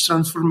message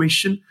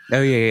transformation.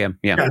 Oh yeah.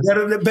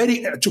 They're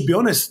very. To be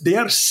honest, they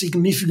are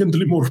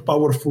significantly more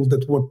powerful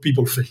than what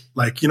people think.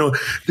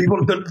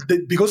 People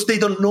because they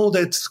don't know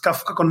that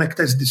Kafka Connect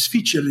has this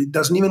feature. It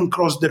doesn't even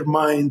cross their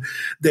mind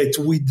that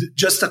with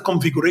just a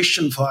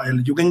configuration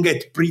file, you can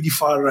get pretty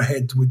far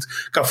ahead with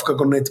Kafka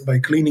Connect by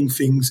cleaning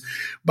things.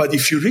 But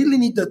if you really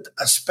need a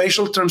special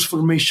special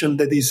transformation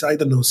that is, I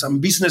don't know, some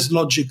business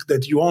logic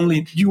that you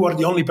are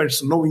the only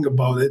person knowing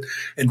about it,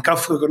 and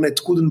Kafka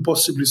Connect couldn't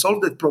possibly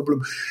solve that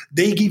problem,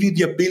 they give you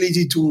the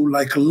ability to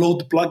like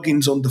load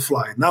plugins on the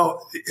fly. Now,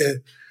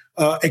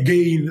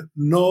 again,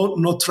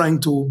 not trying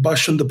to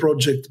bash on the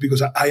project,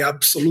 because I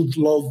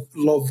absolutely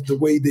love the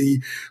way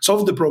they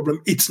solve the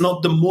problem. It's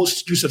not the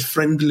most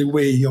user-friendly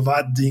way of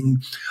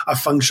adding a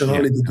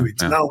functionality to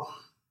it. Now,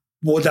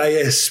 what I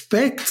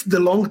expect the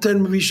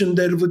long-term vision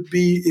there would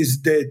be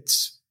is that,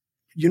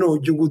 you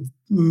would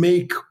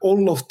make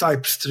all of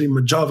TypeStream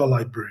a Java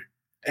library,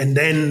 and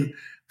then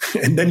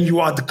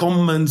you add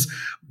comments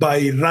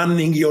by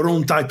running your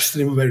own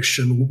TypeStream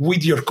version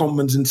with your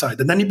comments inside.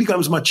 And then it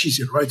becomes much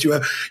easier, right? You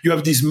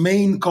have this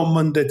main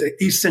command that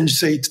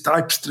instantiates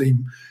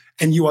TypeStream,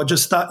 and you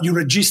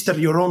register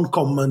your own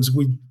comments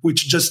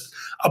which just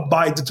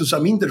abide to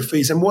some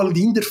interface. And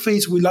the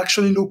interface will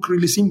actually look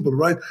really simple,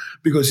 right?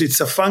 Because it's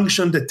a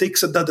function that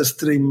takes a data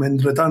stream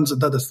and returns a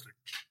data stream.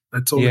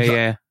 That's all.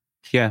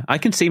 Yeah, I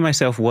can see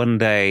myself one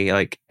day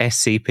like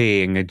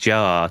SCPing a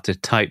jar to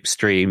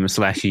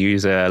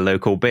TypeStream/user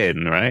local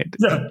bin, right?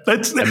 Yeah,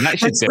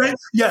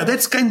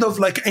 that's kind of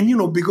like,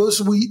 and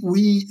because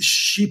we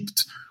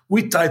shipped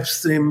with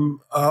TypeStream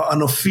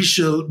an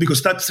official,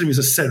 because TypeStream is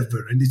a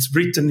server and it's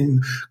written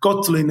in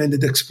Kotlin and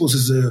it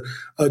exposes a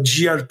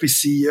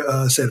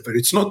gRPC server.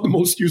 It's not the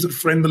most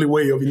user-friendly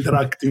way of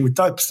interacting with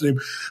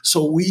TypeStream.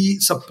 So we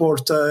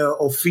support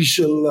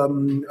official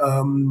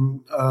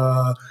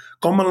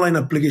command line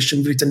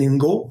application written in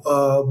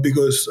Go,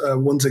 because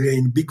once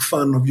again, big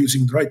fan of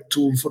using the right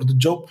tool for the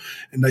job.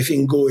 And I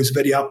think Go is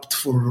very apt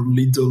for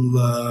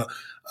little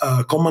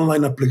command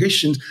line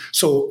applications.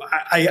 So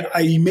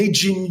I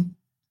imagine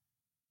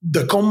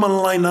the command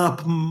line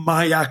app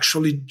might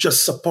actually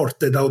just support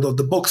that out of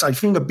the box. I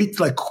think a bit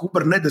like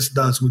Kubernetes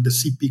does with the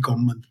CP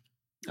command.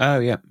 Oh,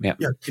 yeah. Yeah,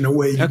 in a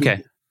way.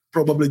 Okay.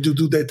 Probably do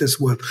that as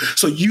well.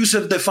 So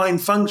user-defined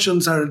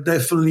functions are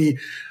definitely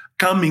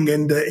coming.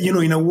 And,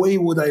 in a way,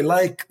 what I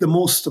like the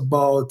most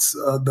about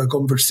the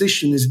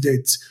conversation is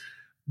that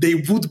they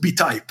would be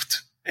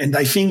typed. And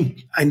I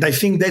think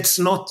that's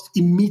not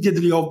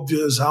immediately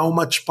obvious how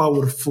much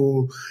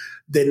powerful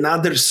than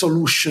other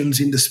solutions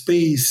in the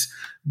space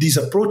this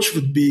approach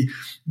would be,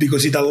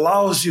 because it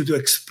allows you to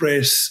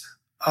express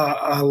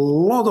a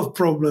lot of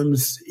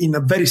problems in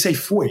a very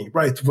safe way,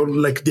 right? For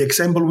like the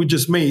example we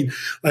just made,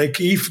 like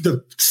if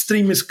the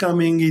stream is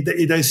coming,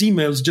 it has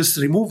emails, just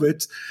remove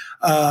it.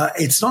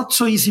 It's not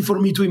so easy for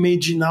me to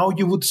imagine how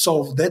you would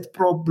solve that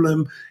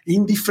problem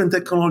in different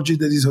technology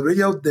that is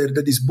already out there,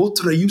 that is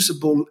both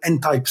reusable and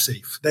type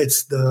safe.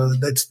 That's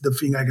the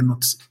thing I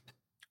cannot see.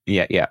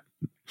 Yeah.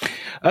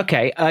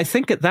 Okay, I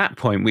think at that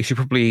point we should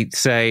probably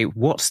say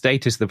what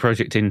state is the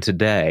project in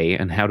today,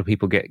 and how do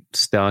people get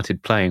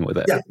started playing with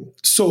it? Yeah.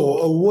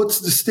 So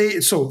what's the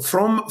state? So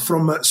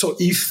so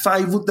if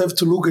I would have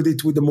to look at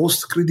it with the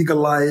most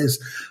critical eyes,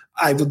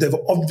 I would have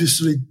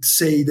obviously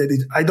say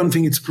that I don't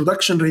think it's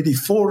production ready.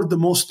 For the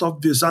most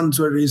obvious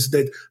answer is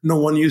that no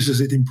one uses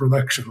it in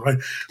production, right?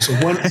 So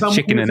when someone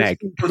chicken and egg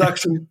in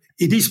production,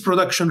 it is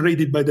production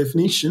ready by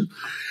definition,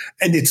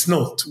 and it's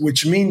not.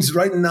 Which means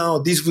right now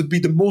this would be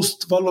the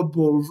most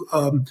valuable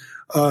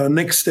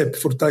next step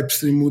for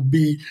TypeStream would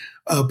be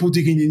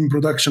putting it in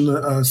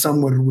production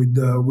somewhere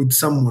with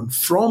someone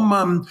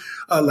from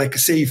like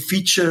say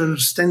feature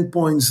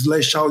standpoint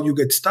 / how you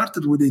get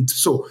started with it.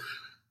 So.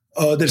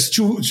 There's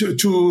two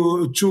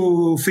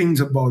things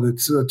about it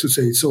to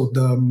say. So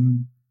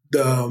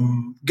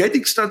the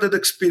getting started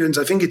experience,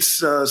 I think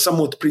it's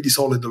somewhat pretty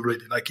solid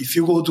already. Like if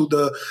you go to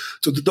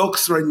the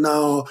docs right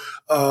now,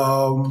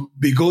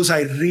 because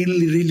I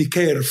really, really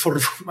care for,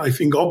 I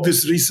think,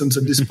 obvious reasons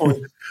at this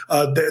point,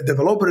 the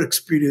developer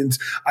experience,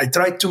 I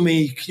tried to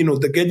make,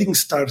 the getting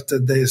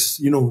started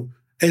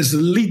as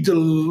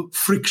little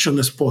friction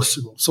as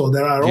possible. So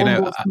there are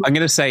I'm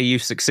going to say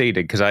you've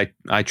succeeded because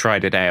I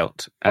tried it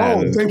out.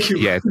 Thank you.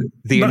 Yeah,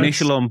 the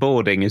initial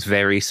onboarding is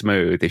very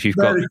smooth. If you've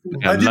got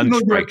a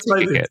lunch break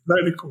ticket.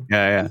 Very cool.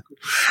 Yeah.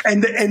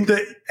 And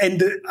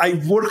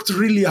I worked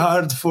really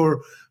hard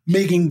for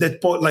making that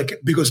point,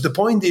 because the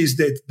point is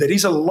that there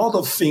is a lot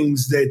of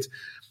things that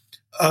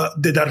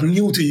are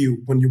new to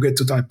you when you get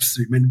to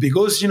TypeStream. And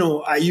because,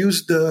 I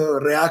use the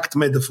React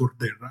metaphor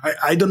there.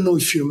 I don't know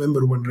if you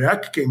remember when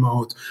React came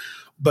out,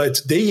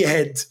 but they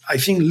had, I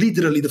think,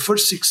 literally the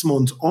first 6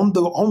 months on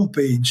the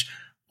homepage,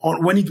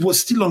 when it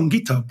was still on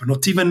GitHub,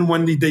 not even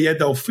when they had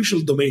the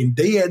official domain,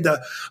 they had a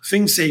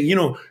thing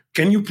saying,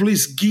 can you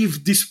please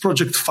give this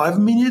project 5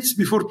 minutes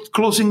before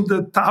closing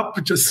the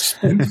tab? Just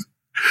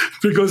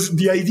because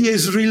the idea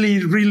is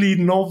really, really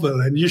novel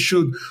and you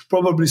should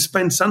probably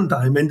spend some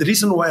time. And the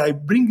reason why I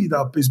bring it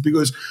up is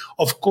because,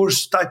 of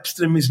course,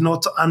 TypeStream is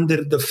not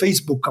under the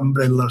Facebook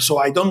umbrella. So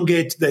I don't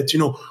get that,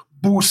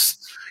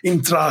 boost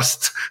in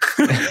trust.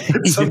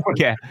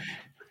 Yeah.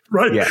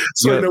 Right. Yeah.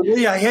 So in a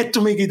way, I had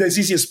to make it as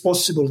easy as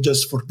possible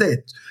just for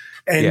that.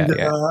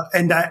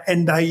 And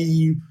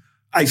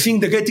I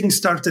think the getting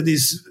started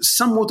is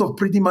somewhat of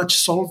pretty much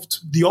solved.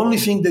 The only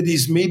thing that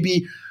is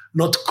maybe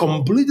not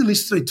completely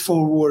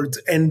straightforward,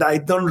 and I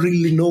don't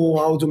really know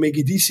how to make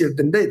it easier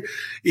than that,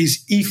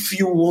 is if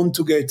you want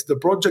to get the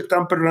project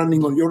up and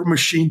running on your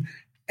machine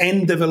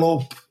and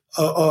develop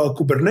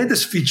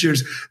Kubernetes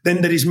features,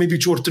 then there is maybe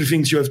 2 or 3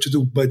 things you have to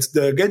do. But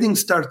the getting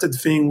started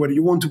thing where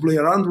you want to play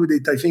around with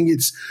it, I think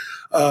it's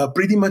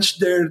pretty much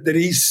there. There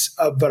is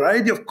a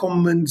variety of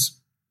commands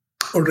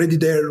already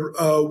there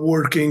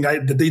working,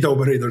 the data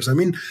operators, I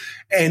mean,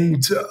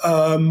 and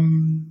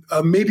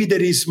maybe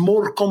there is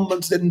more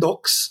commands than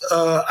docs.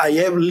 I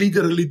have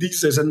literally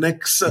this as a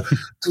next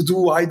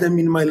to-do item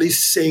in my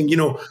list saying,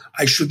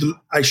 I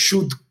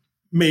should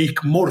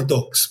make more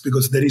docs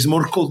because there is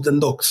more code than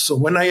docs. So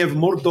when I have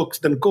more docs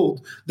than code,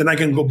 then I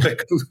can go back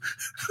to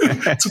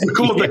the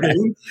code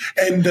again.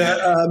 And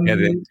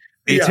the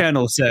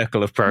eternal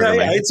circle of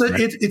programming.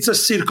 It's a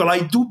circle. I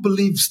do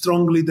believe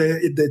strongly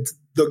that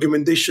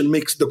documentation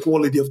makes the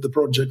quality of the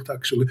project,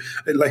 actually.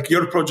 Like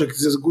your project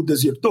is as good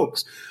as your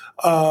docs.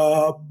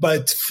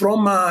 But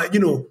from,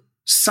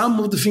 some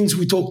of the things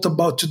we talked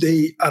about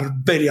today are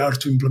very hard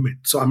to implement.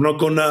 So I'm not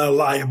going to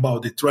lie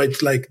about it, right?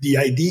 Like the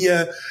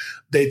idea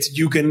that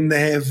you can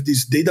have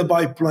these data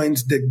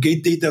pipelines that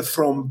get data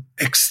from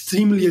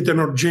extremely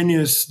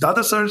heterogeneous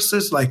data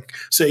sources, like,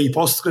 say,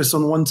 Postgres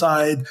on one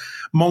side,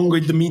 Mongo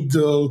in the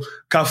middle,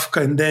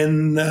 Kafka, and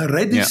then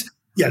Redis.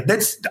 Yeah,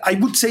 I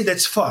would say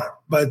that's far.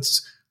 But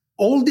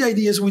all the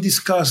ideas we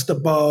discussed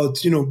about,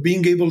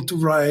 being able to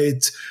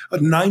write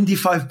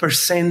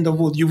 95% of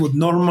what you would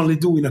normally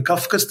do in a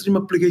Kafka stream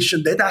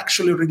application, that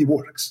actually already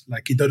works.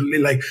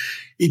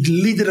 It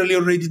literally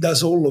already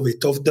does all of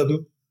it. Of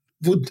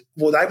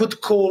what I would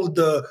call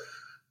the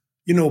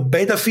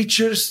beta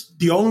features,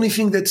 the only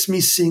thing that's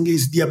missing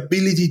is the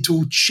ability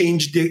to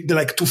change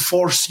to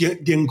force the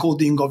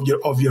encoding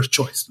of your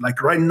choice.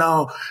 Like right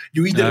now,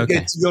 you either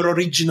get your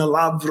original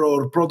Avro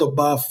or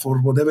protobuf or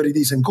whatever it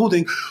is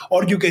encoding,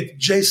 or you get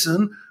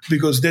JSON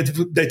because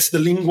that's the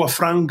lingua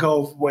franca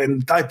of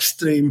when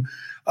TypeStream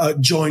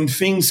join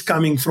things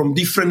coming from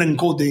different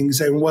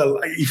encodings. And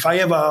if I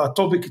have a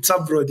topic, it's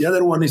Avro, the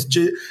other one is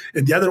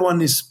and the other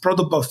one is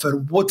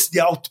protobuffer. What's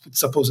the output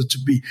supposed to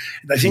be?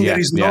 And I think there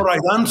is no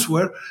right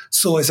answer.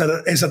 So as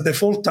a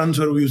default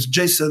answer, we use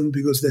JSON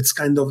because that's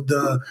kind of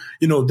the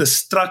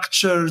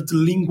structured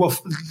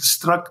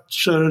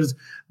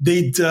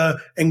data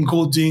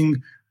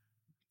encoding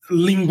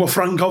lingua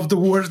franca of the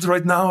world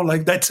right now.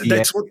 Like that's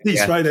what it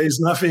is, right? There is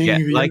nothing. Yeah,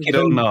 like it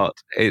or not,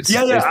 it's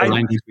the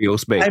language we all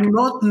speak. I'm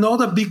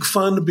not a big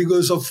fan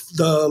because of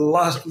the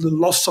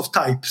loss of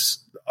types.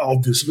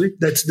 Obviously,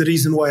 that's the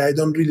reason why I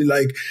don't really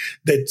like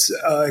that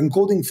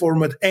encoding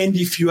format. And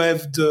if you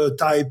have the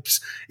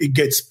types, it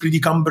gets pretty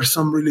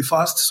cumbersome really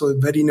fast. So a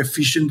very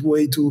inefficient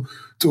way to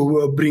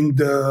bring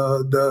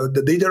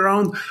the data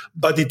around.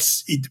 But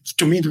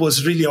to me, it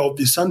was really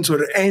obvious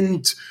answer.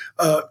 And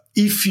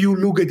if you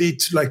look at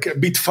it like a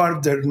bit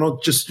further,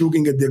 not just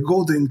looking at the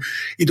encoding,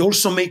 it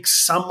also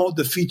makes some of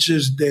the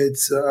features that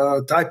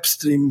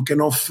TypeStream can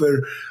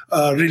offer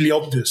really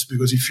obvious.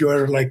 Because if you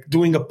are like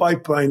doing a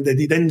pipeline that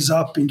it ends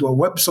up into a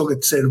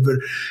WebSocket server,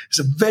 there's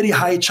a very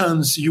high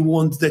chance you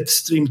want that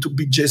stream to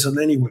be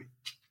JSON anyway.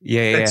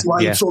 That's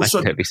why it's also,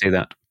 I totally see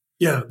that.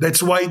 Yeah,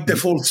 that's why it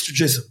defaults to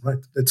JSON, right?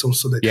 That's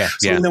also that.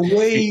 In a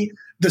way,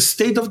 the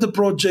state of the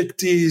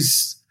project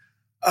is,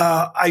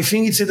 I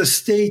think it's at a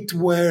state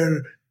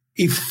where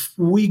if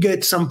we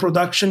get some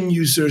production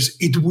users,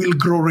 it will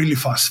grow really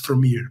fast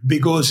from here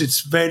because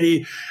it's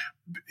very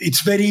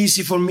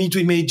easy for me to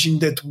imagine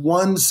that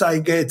once I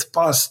get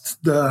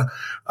past the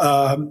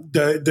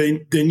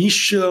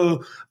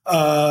initial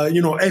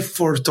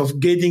effort of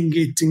getting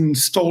it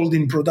installed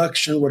in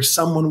production where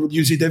someone would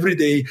use it every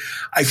day,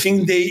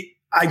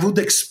 I would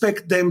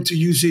expect them to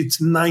use it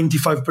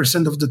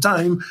 95% of the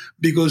time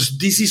because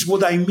this is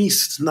what I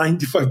missed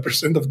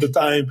 95% of the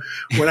time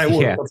when I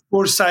work. Of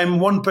course, I'm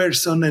one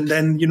person and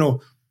then,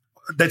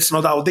 that's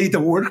not how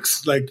data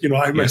works. Like,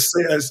 I must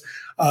say as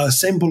a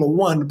sample of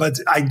one, but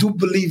I do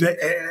believe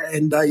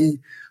and I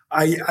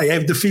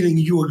have the feeling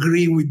you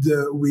agree with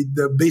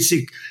the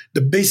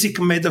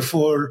basic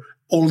metaphor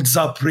holds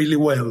up really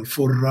well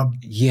for a lot of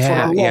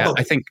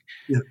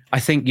I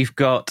think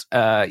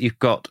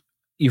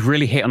you've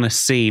really hit on a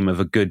seam of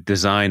a good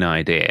design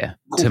idea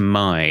to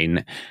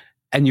mine,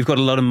 and you've got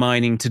a lot of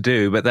mining to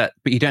do, but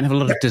you don't have a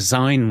lot of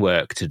design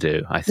work to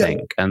do, I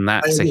think, and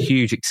that's a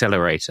huge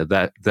accelerator.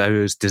 That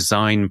those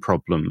design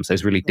problems,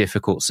 those really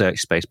difficult search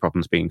space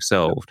problems being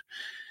solved.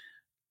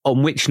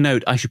 On which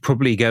note, I should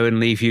probably go and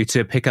leave you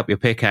to pick up your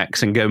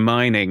pickaxe and go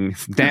mining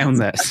down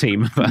that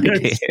seam of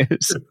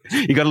ideas.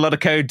 You got a lot of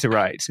code to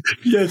write.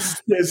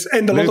 Yes,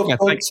 and a lot of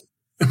books.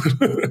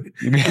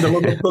 And a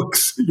lot of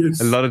books.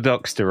 Yes. A lot of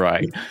docs to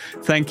write.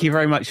 Thank you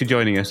very much for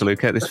joining us,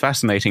 Luca. This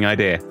fascinating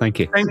idea. Thank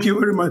you. Thank you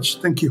very much.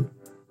 Thank you.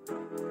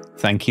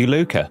 Thank you,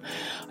 Luca.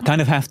 I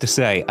kind of have to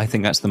say, I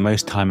think that's the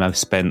most time I've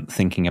spent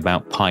thinking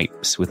about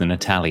pipes with an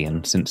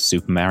Italian since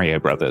Super Mario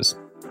Brothers.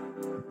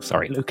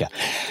 Sorry, Luca.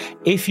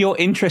 If you're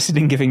interested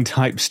in giving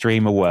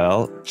TypeStream a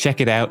whirl,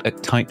 check it out at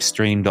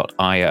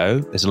typestream.io.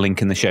 There's a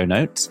link in the show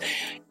notes.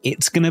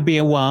 It's going to be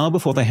a while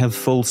before they have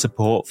full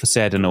support for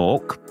SED and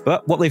Awk,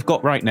 but what they've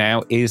got right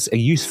now is a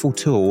useful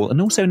tool and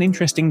also an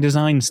interesting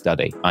design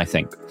study, I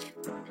think.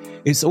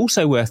 It's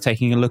also worth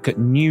taking a look at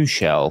New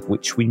Shell,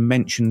 which we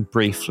mentioned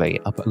briefly.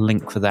 I'll put a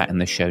link for that in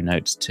the show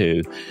notes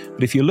too.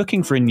 But if you're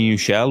looking for a New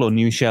Shell or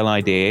New Shell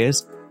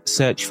ideas,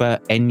 search for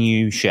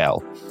NU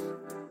Shell.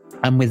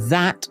 And with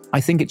that,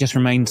 I think it just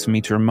remains for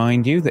me to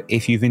remind you that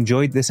if you've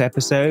enjoyed this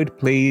episode,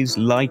 please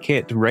like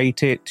it,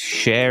 rate it,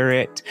 share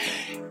it,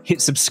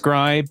 hit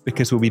subscribe,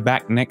 because we'll be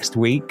back next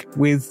week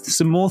with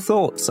some more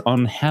thoughts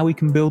on how we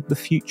can build the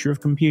future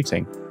of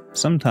computing,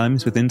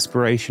 sometimes with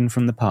inspiration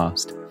from the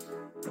past.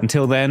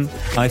 Until then,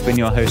 I've been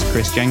your host,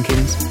 Chris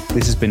Jenkins.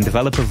 This has been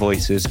Developer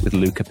Voices with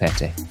Luca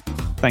Pette.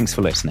 Thanks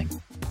for listening.